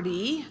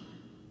property,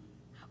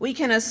 we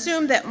can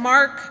assume that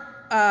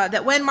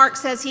when Mark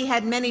says he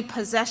had many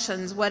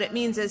possessions, what it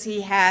means is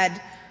he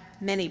had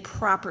many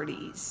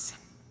properties.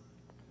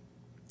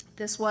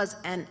 This was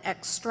an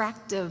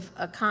extractive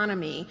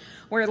economy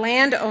where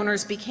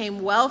landowners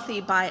became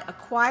wealthy by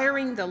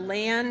acquiring the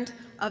land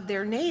of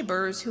their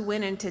neighbors who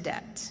went into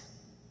debt.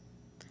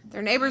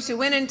 Their neighbors who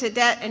went into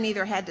debt and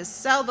either had to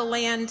sell the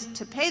land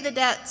to pay the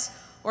debts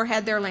or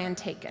had their land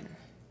taken.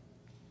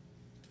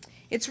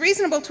 It's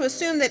reasonable to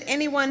assume that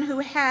anyone who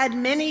had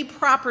many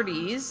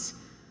properties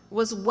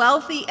was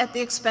wealthy at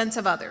the expense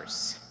of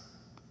others.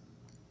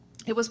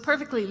 It was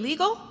perfectly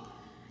legal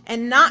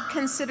and not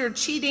considered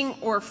cheating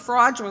or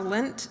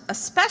fraudulent,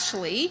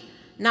 especially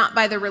not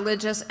by the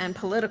religious and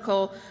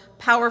political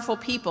powerful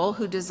people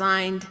who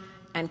designed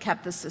and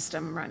kept the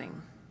system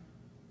running.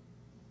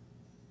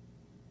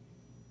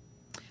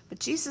 But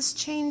Jesus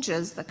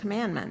changes the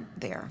commandment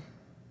there.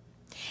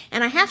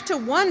 And I have to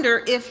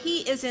wonder if he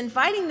is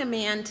inviting the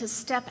man to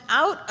step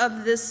out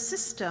of this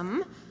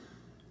system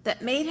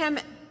that made him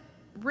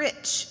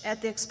rich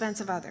at the expense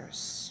of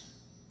others.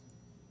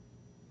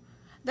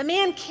 The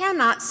man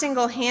cannot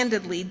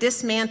single-handedly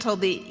dismantle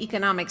the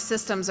economic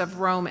systems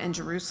of Rome and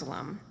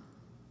Jerusalem.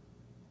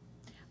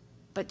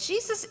 But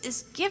Jesus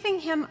is giving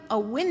him a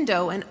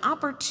window, an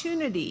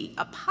opportunity,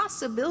 a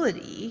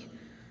possibility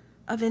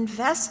of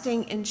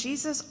investing in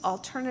Jesus'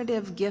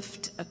 alternative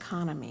gift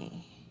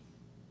economy.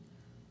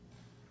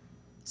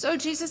 So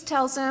Jesus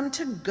tells him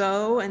to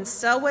go and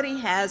sell what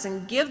he has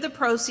and give the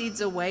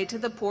proceeds away to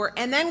the poor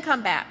and then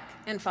come back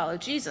and follow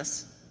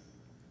Jesus.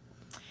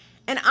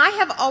 And I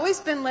have always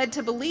been led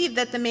to believe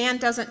that the man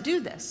doesn't do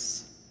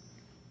this,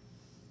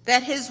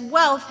 that his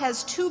wealth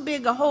has too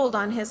big a hold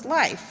on his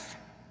life.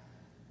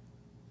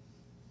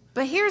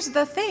 But here's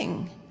the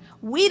thing,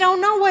 we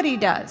don't know what he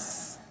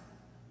does.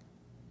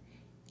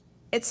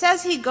 It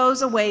says he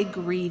goes away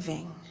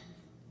grieving.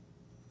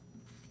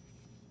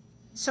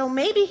 So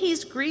maybe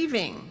he's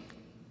grieving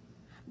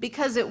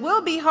because it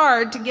will be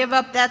hard to give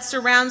up that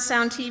surround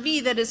sound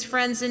TV that his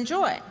friends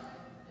enjoy.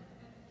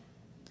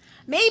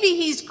 Maybe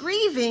he's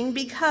grieving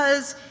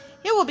because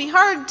it will be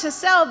hard to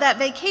sell that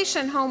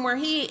vacation home where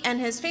he and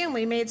his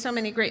family made so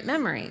many great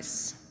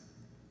memories.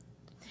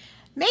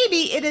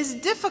 Maybe it is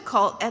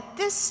difficult at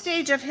this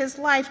stage of his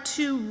life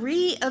to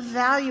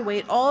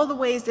reevaluate all the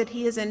ways that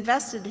he has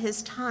invested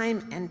his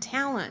time and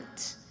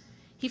talent.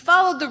 He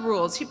followed the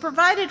rules. He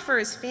provided for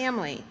his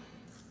family.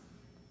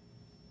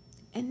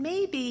 And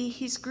maybe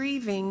he's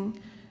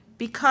grieving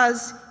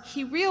because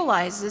he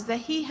realizes that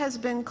he has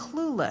been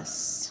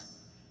clueless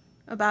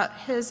about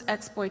his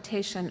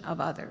exploitation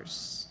of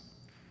others.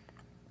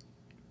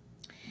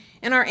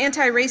 In our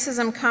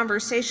anti-racism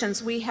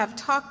conversations, we have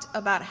talked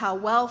about how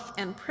wealth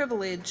and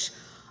privilege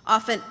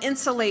often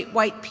insulate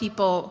white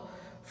people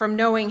from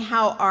knowing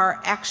how our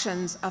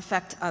actions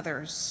affect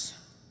others.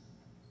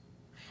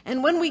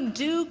 And when we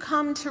do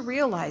come to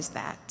realize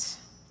that,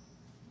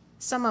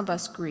 some of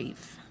us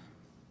grieve.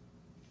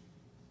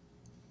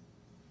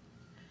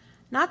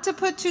 Not to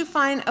put too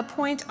fine a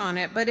point on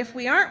it, but if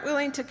we aren't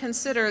willing to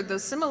consider the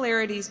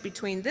similarities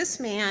between this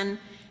man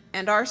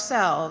and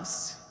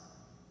ourselves,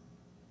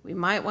 we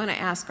might want to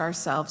ask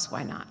ourselves,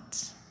 why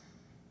not?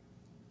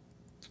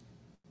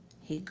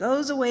 He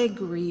goes away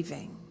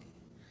grieving.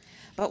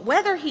 But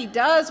whether he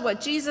does what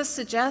Jesus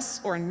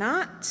suggests or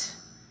not,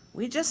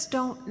 we just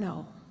don't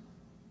know.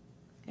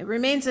 It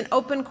remains an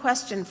open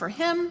question for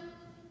him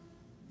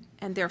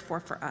and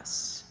therefore for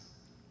us.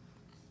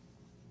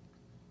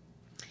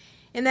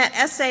 In that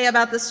essay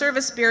about the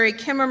service berry,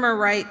 Kimmerer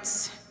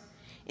writes,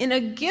 "In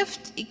a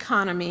gift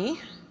economy,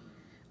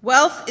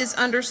 wealth is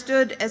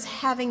understood as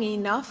having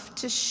enough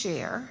to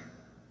share,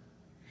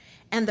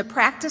 and the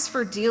practice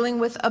for dealing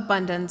with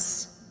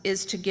abundance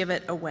is to give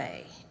it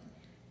away.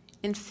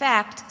 In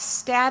fact,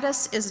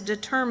 status is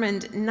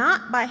determined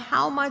not by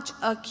how much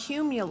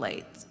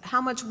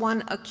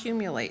one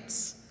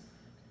accumulates,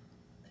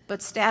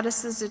 but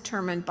status is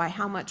determined by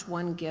how much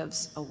one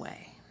gives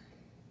away."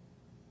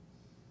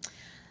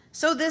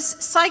 So this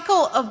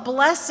cycle of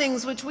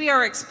blessings which we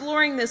are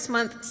exploring this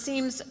month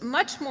seems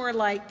much more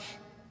like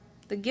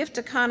the gift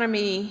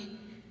economy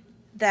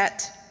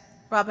that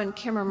Robin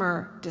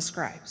Kimmerer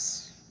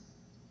describes.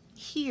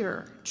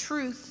 Here,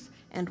 truth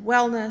and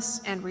wellness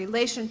and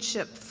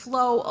relationship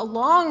flow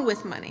along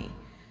with money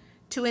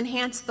to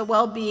enhance the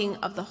well-being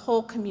of the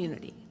whole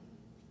community.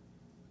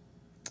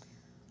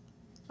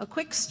 A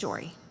quick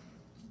story.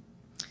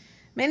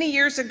 Many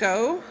years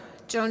ago,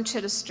 Joan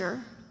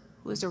Chittister,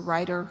 who was a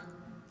writer,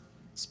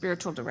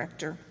 spiritual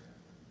director,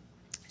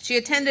 she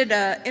attended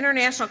an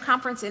international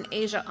conference in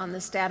Asia on the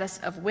status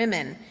of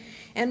women.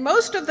 And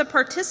most of the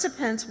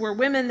participants were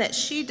women that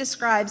she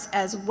describes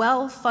as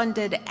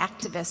well-funded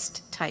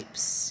activist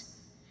types.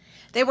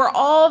 They were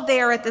all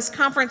there at this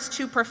conference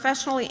to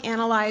professionally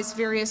analyze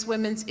various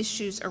women's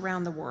issues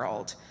around the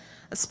world,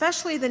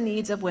 especially the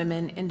needs of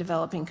women in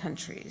developing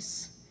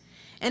countries.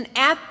 And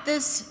at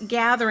this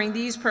gathering,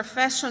 these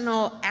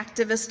professional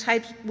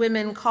activist-type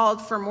women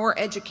called for more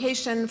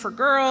education for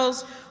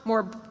girls,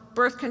 more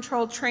birth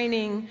control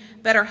training,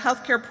 better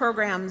healthcare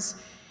programs,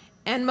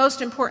 and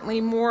most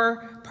importantly,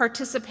 more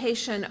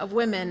participation of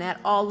women at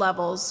all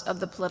levels of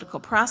the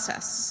political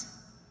process.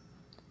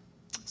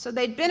 So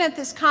they'd been at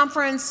this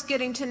conference,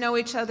 getting to know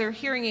each other,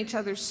 hearing each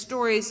other's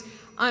stories,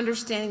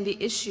 understanding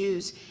the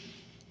issues.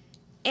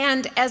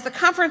 And as the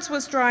conference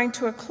was drawing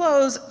to a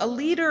close, a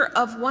leader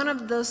of one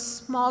of the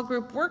small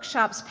group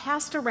workshops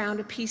passed around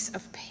a piece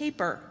of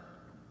paper.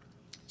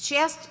 She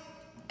asked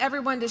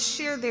everyone to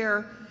share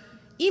their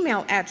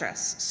email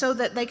address so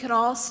that they could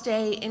all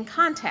stay in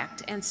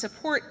contact and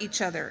support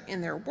each other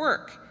in their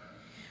work.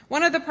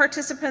 One of the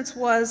participants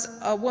was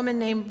a woman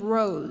named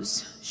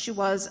Rose. She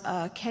was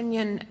a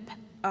Kenyan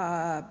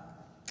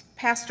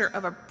pastor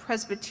of a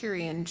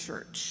Presbyterian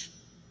church.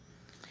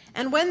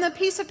 And when the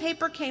piece of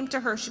paper came to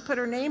her, she put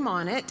her name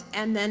on it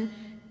and then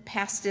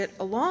passed it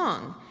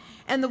along.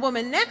 And the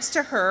woman next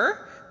to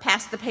her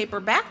passed the paper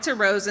back to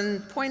Rose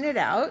and pointed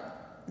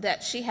out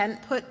that she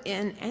hadn't put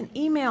in an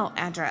email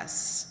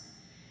address.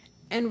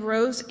 And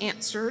Rose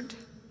answered,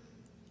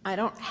 "I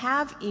don't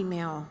have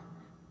email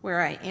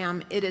where I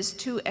am. It is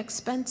too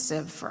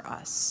expensive for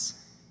us."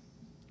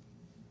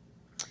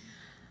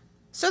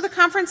 So the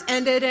conference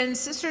ended, and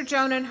Sister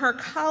Joan and her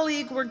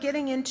colleague were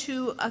getting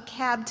into a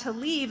cab to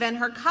leave, and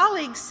her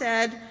colleague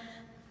said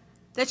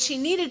that she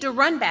needed to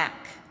run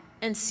back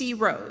and see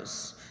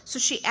Rose. So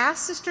she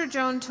asked Sister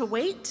Joan to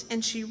wait,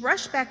 and she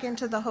rushed back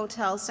into the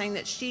hotel saying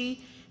that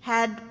she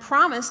had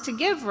promised to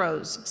give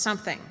Rose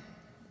something.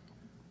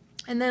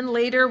 And then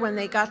later, when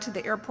they got to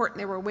the airport and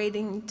they were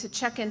waiting to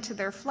check into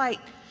their flight,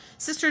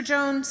 Sister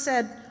Joan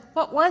said,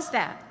 "What was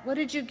that? What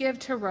did you give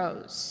to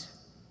Rose?"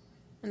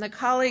 And the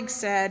colleague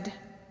said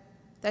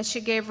that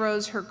she gave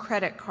Rose her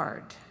credit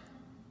card.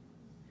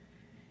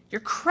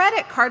 "Your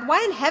credit card?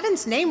 Why in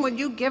heaven's name would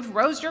you give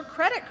Rose your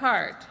credit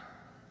card?"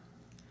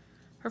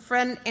 Her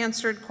friend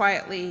answered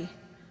quietly,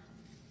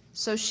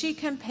 "So she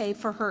can pay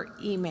for her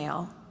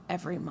email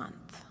every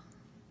month."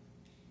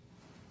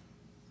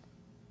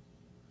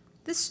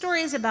 This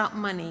story is about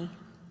money,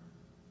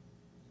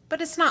 but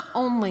it's not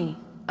only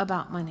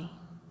about money.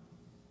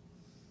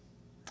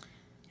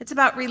 It's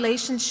about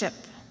relationship.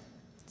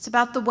 It's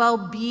about the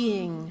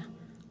well-being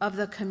of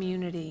the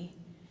community.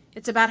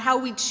 It's about how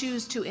we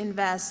choose to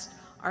invest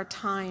our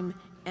time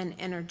and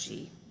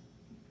energy.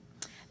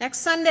 Next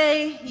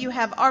Sunday, you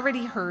have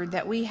already heard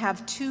that we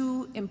have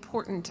two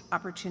important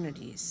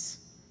opportunities.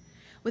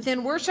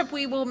 Within worship,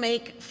 we will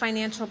make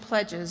financial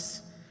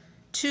pledges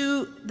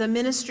to the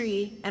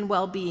ministry and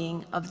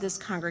well-being of this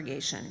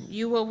congregation.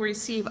 You will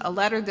receive a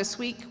letter this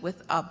week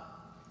with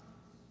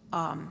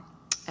an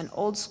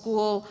old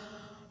school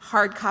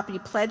hard copy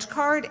pledge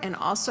card and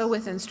also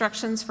with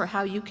instructions for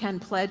how you can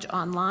pledge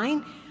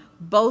online.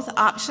 Both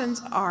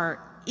options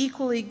are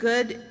equally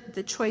good.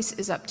 The choice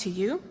is up to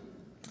you.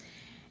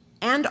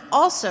 And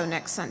also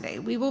next Sunday,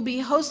 we will be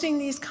hosting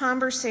these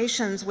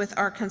conversations with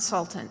our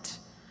consultant.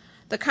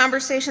 The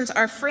conversations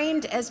are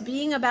framed as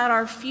being about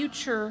our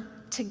future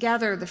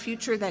together, the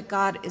future that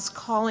God is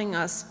calling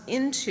us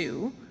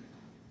into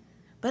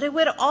But it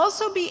would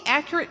also be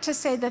accurate to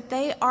say that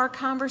they are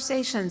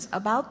conversations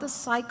about the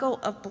cycle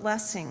of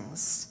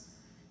blessings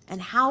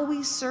and how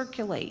we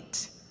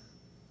circulate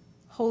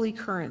holy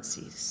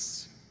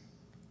currencies.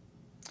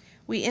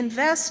 We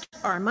invest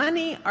our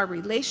money, our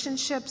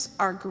relationships,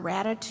 our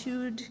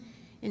gratitude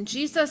in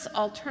Jesus'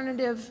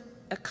 alternative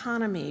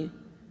economy,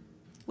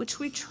 which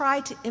we try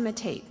to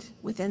imitate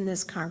within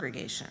this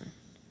congregation.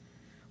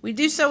 We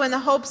do so in the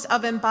hopes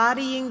of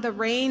embodying the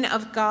reign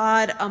of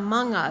God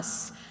among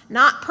us,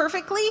 not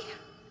perfectly,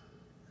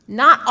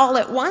 not all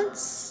at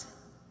once,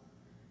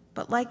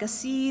 but like a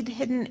seed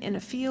hidden in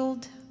a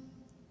field,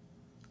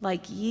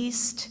 like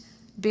yeast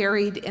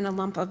buried in a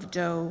lump of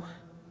dough,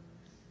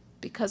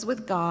 because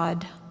with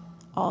God,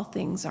 all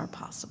things are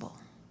possible.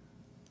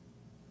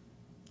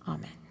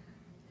 Amen.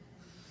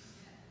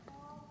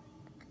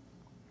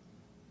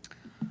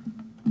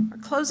 Our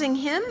closing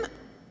hymn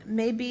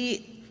may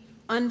be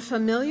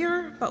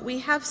unfamiliar, but we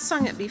have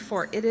sung it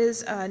before. It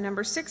is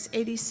number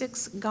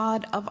 686,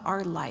 God of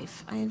Our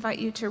Life. I invite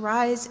you to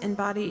rise in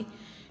body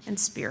and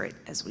spirit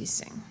as we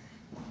sing.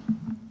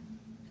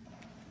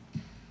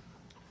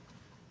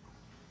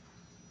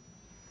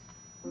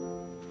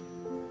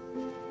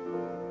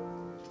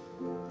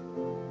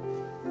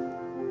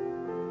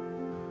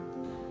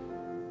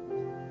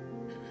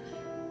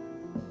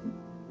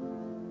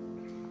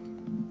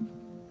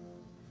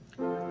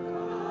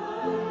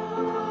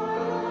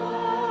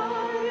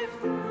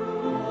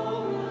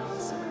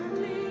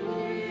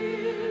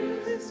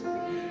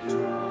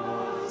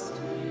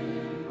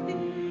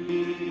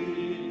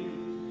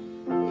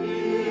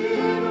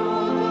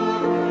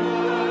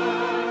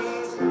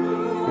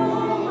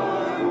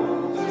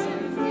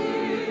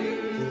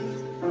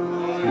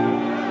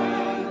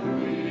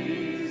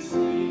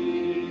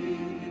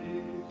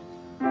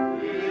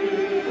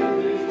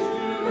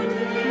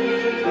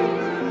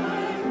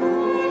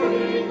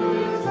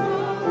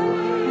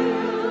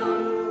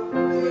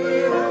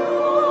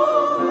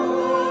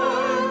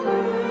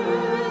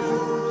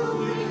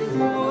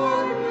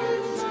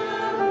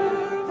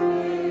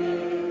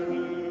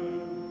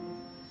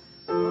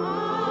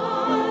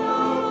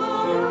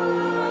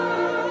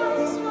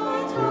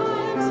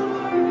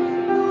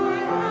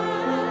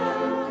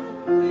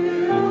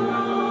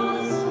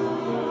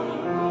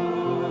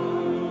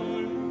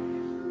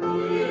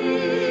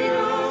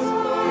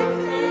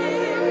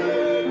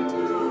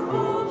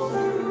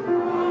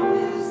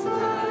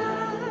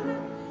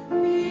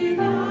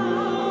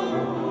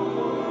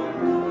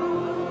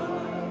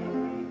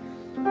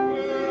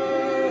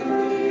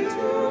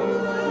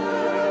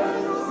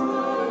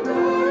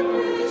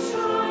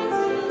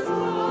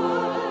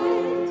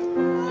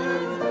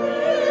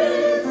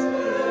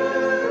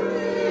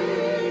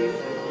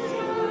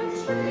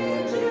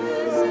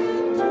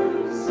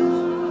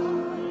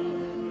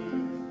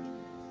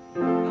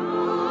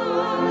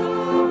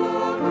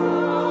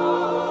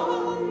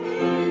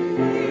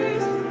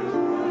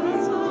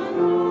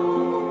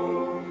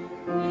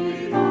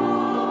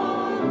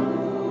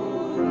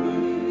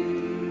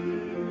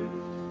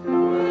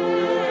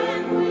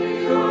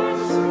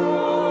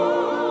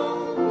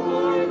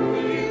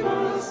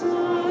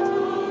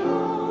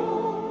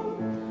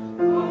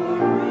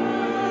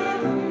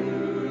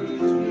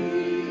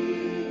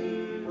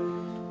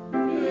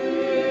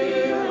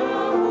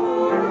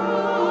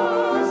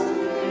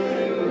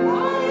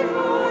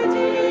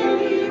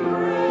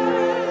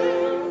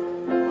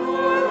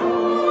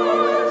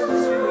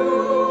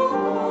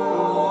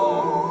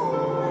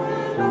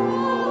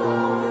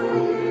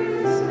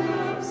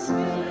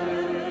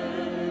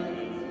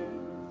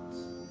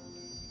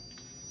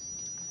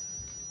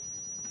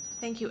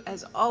 Thank you,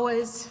 as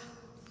always,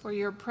 for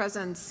your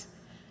presence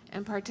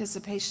and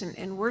participation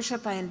in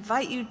worship. I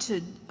invite you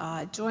to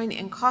join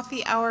in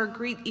coffee hour,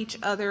 greet each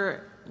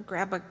other,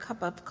 grab a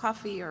cup of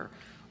coffee or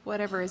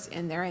whatever is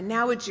in there. And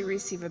now would you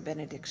receive a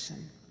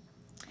benediction?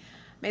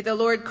 May the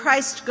Lord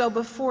Christ go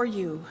before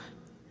you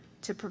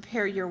to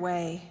prepare your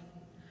way.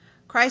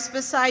 Christ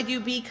beside you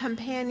be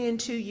companion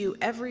to you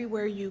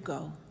everywhere you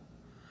go.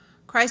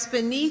 Christ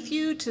beneath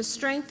you to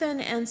strengthen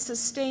and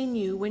sustain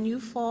you when you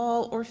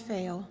fall or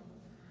fail.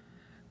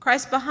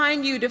 Christ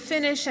behind you to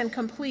finish and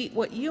complete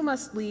what you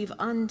must leave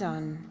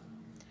undone.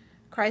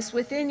 Christ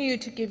within you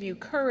to give you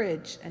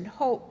courage and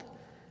hope,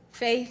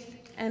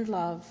 faith and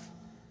love.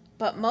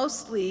 But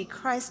mostly,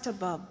 Christ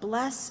above,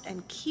 bless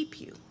and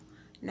keep you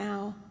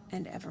now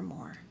and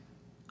evermore.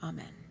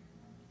 Amen.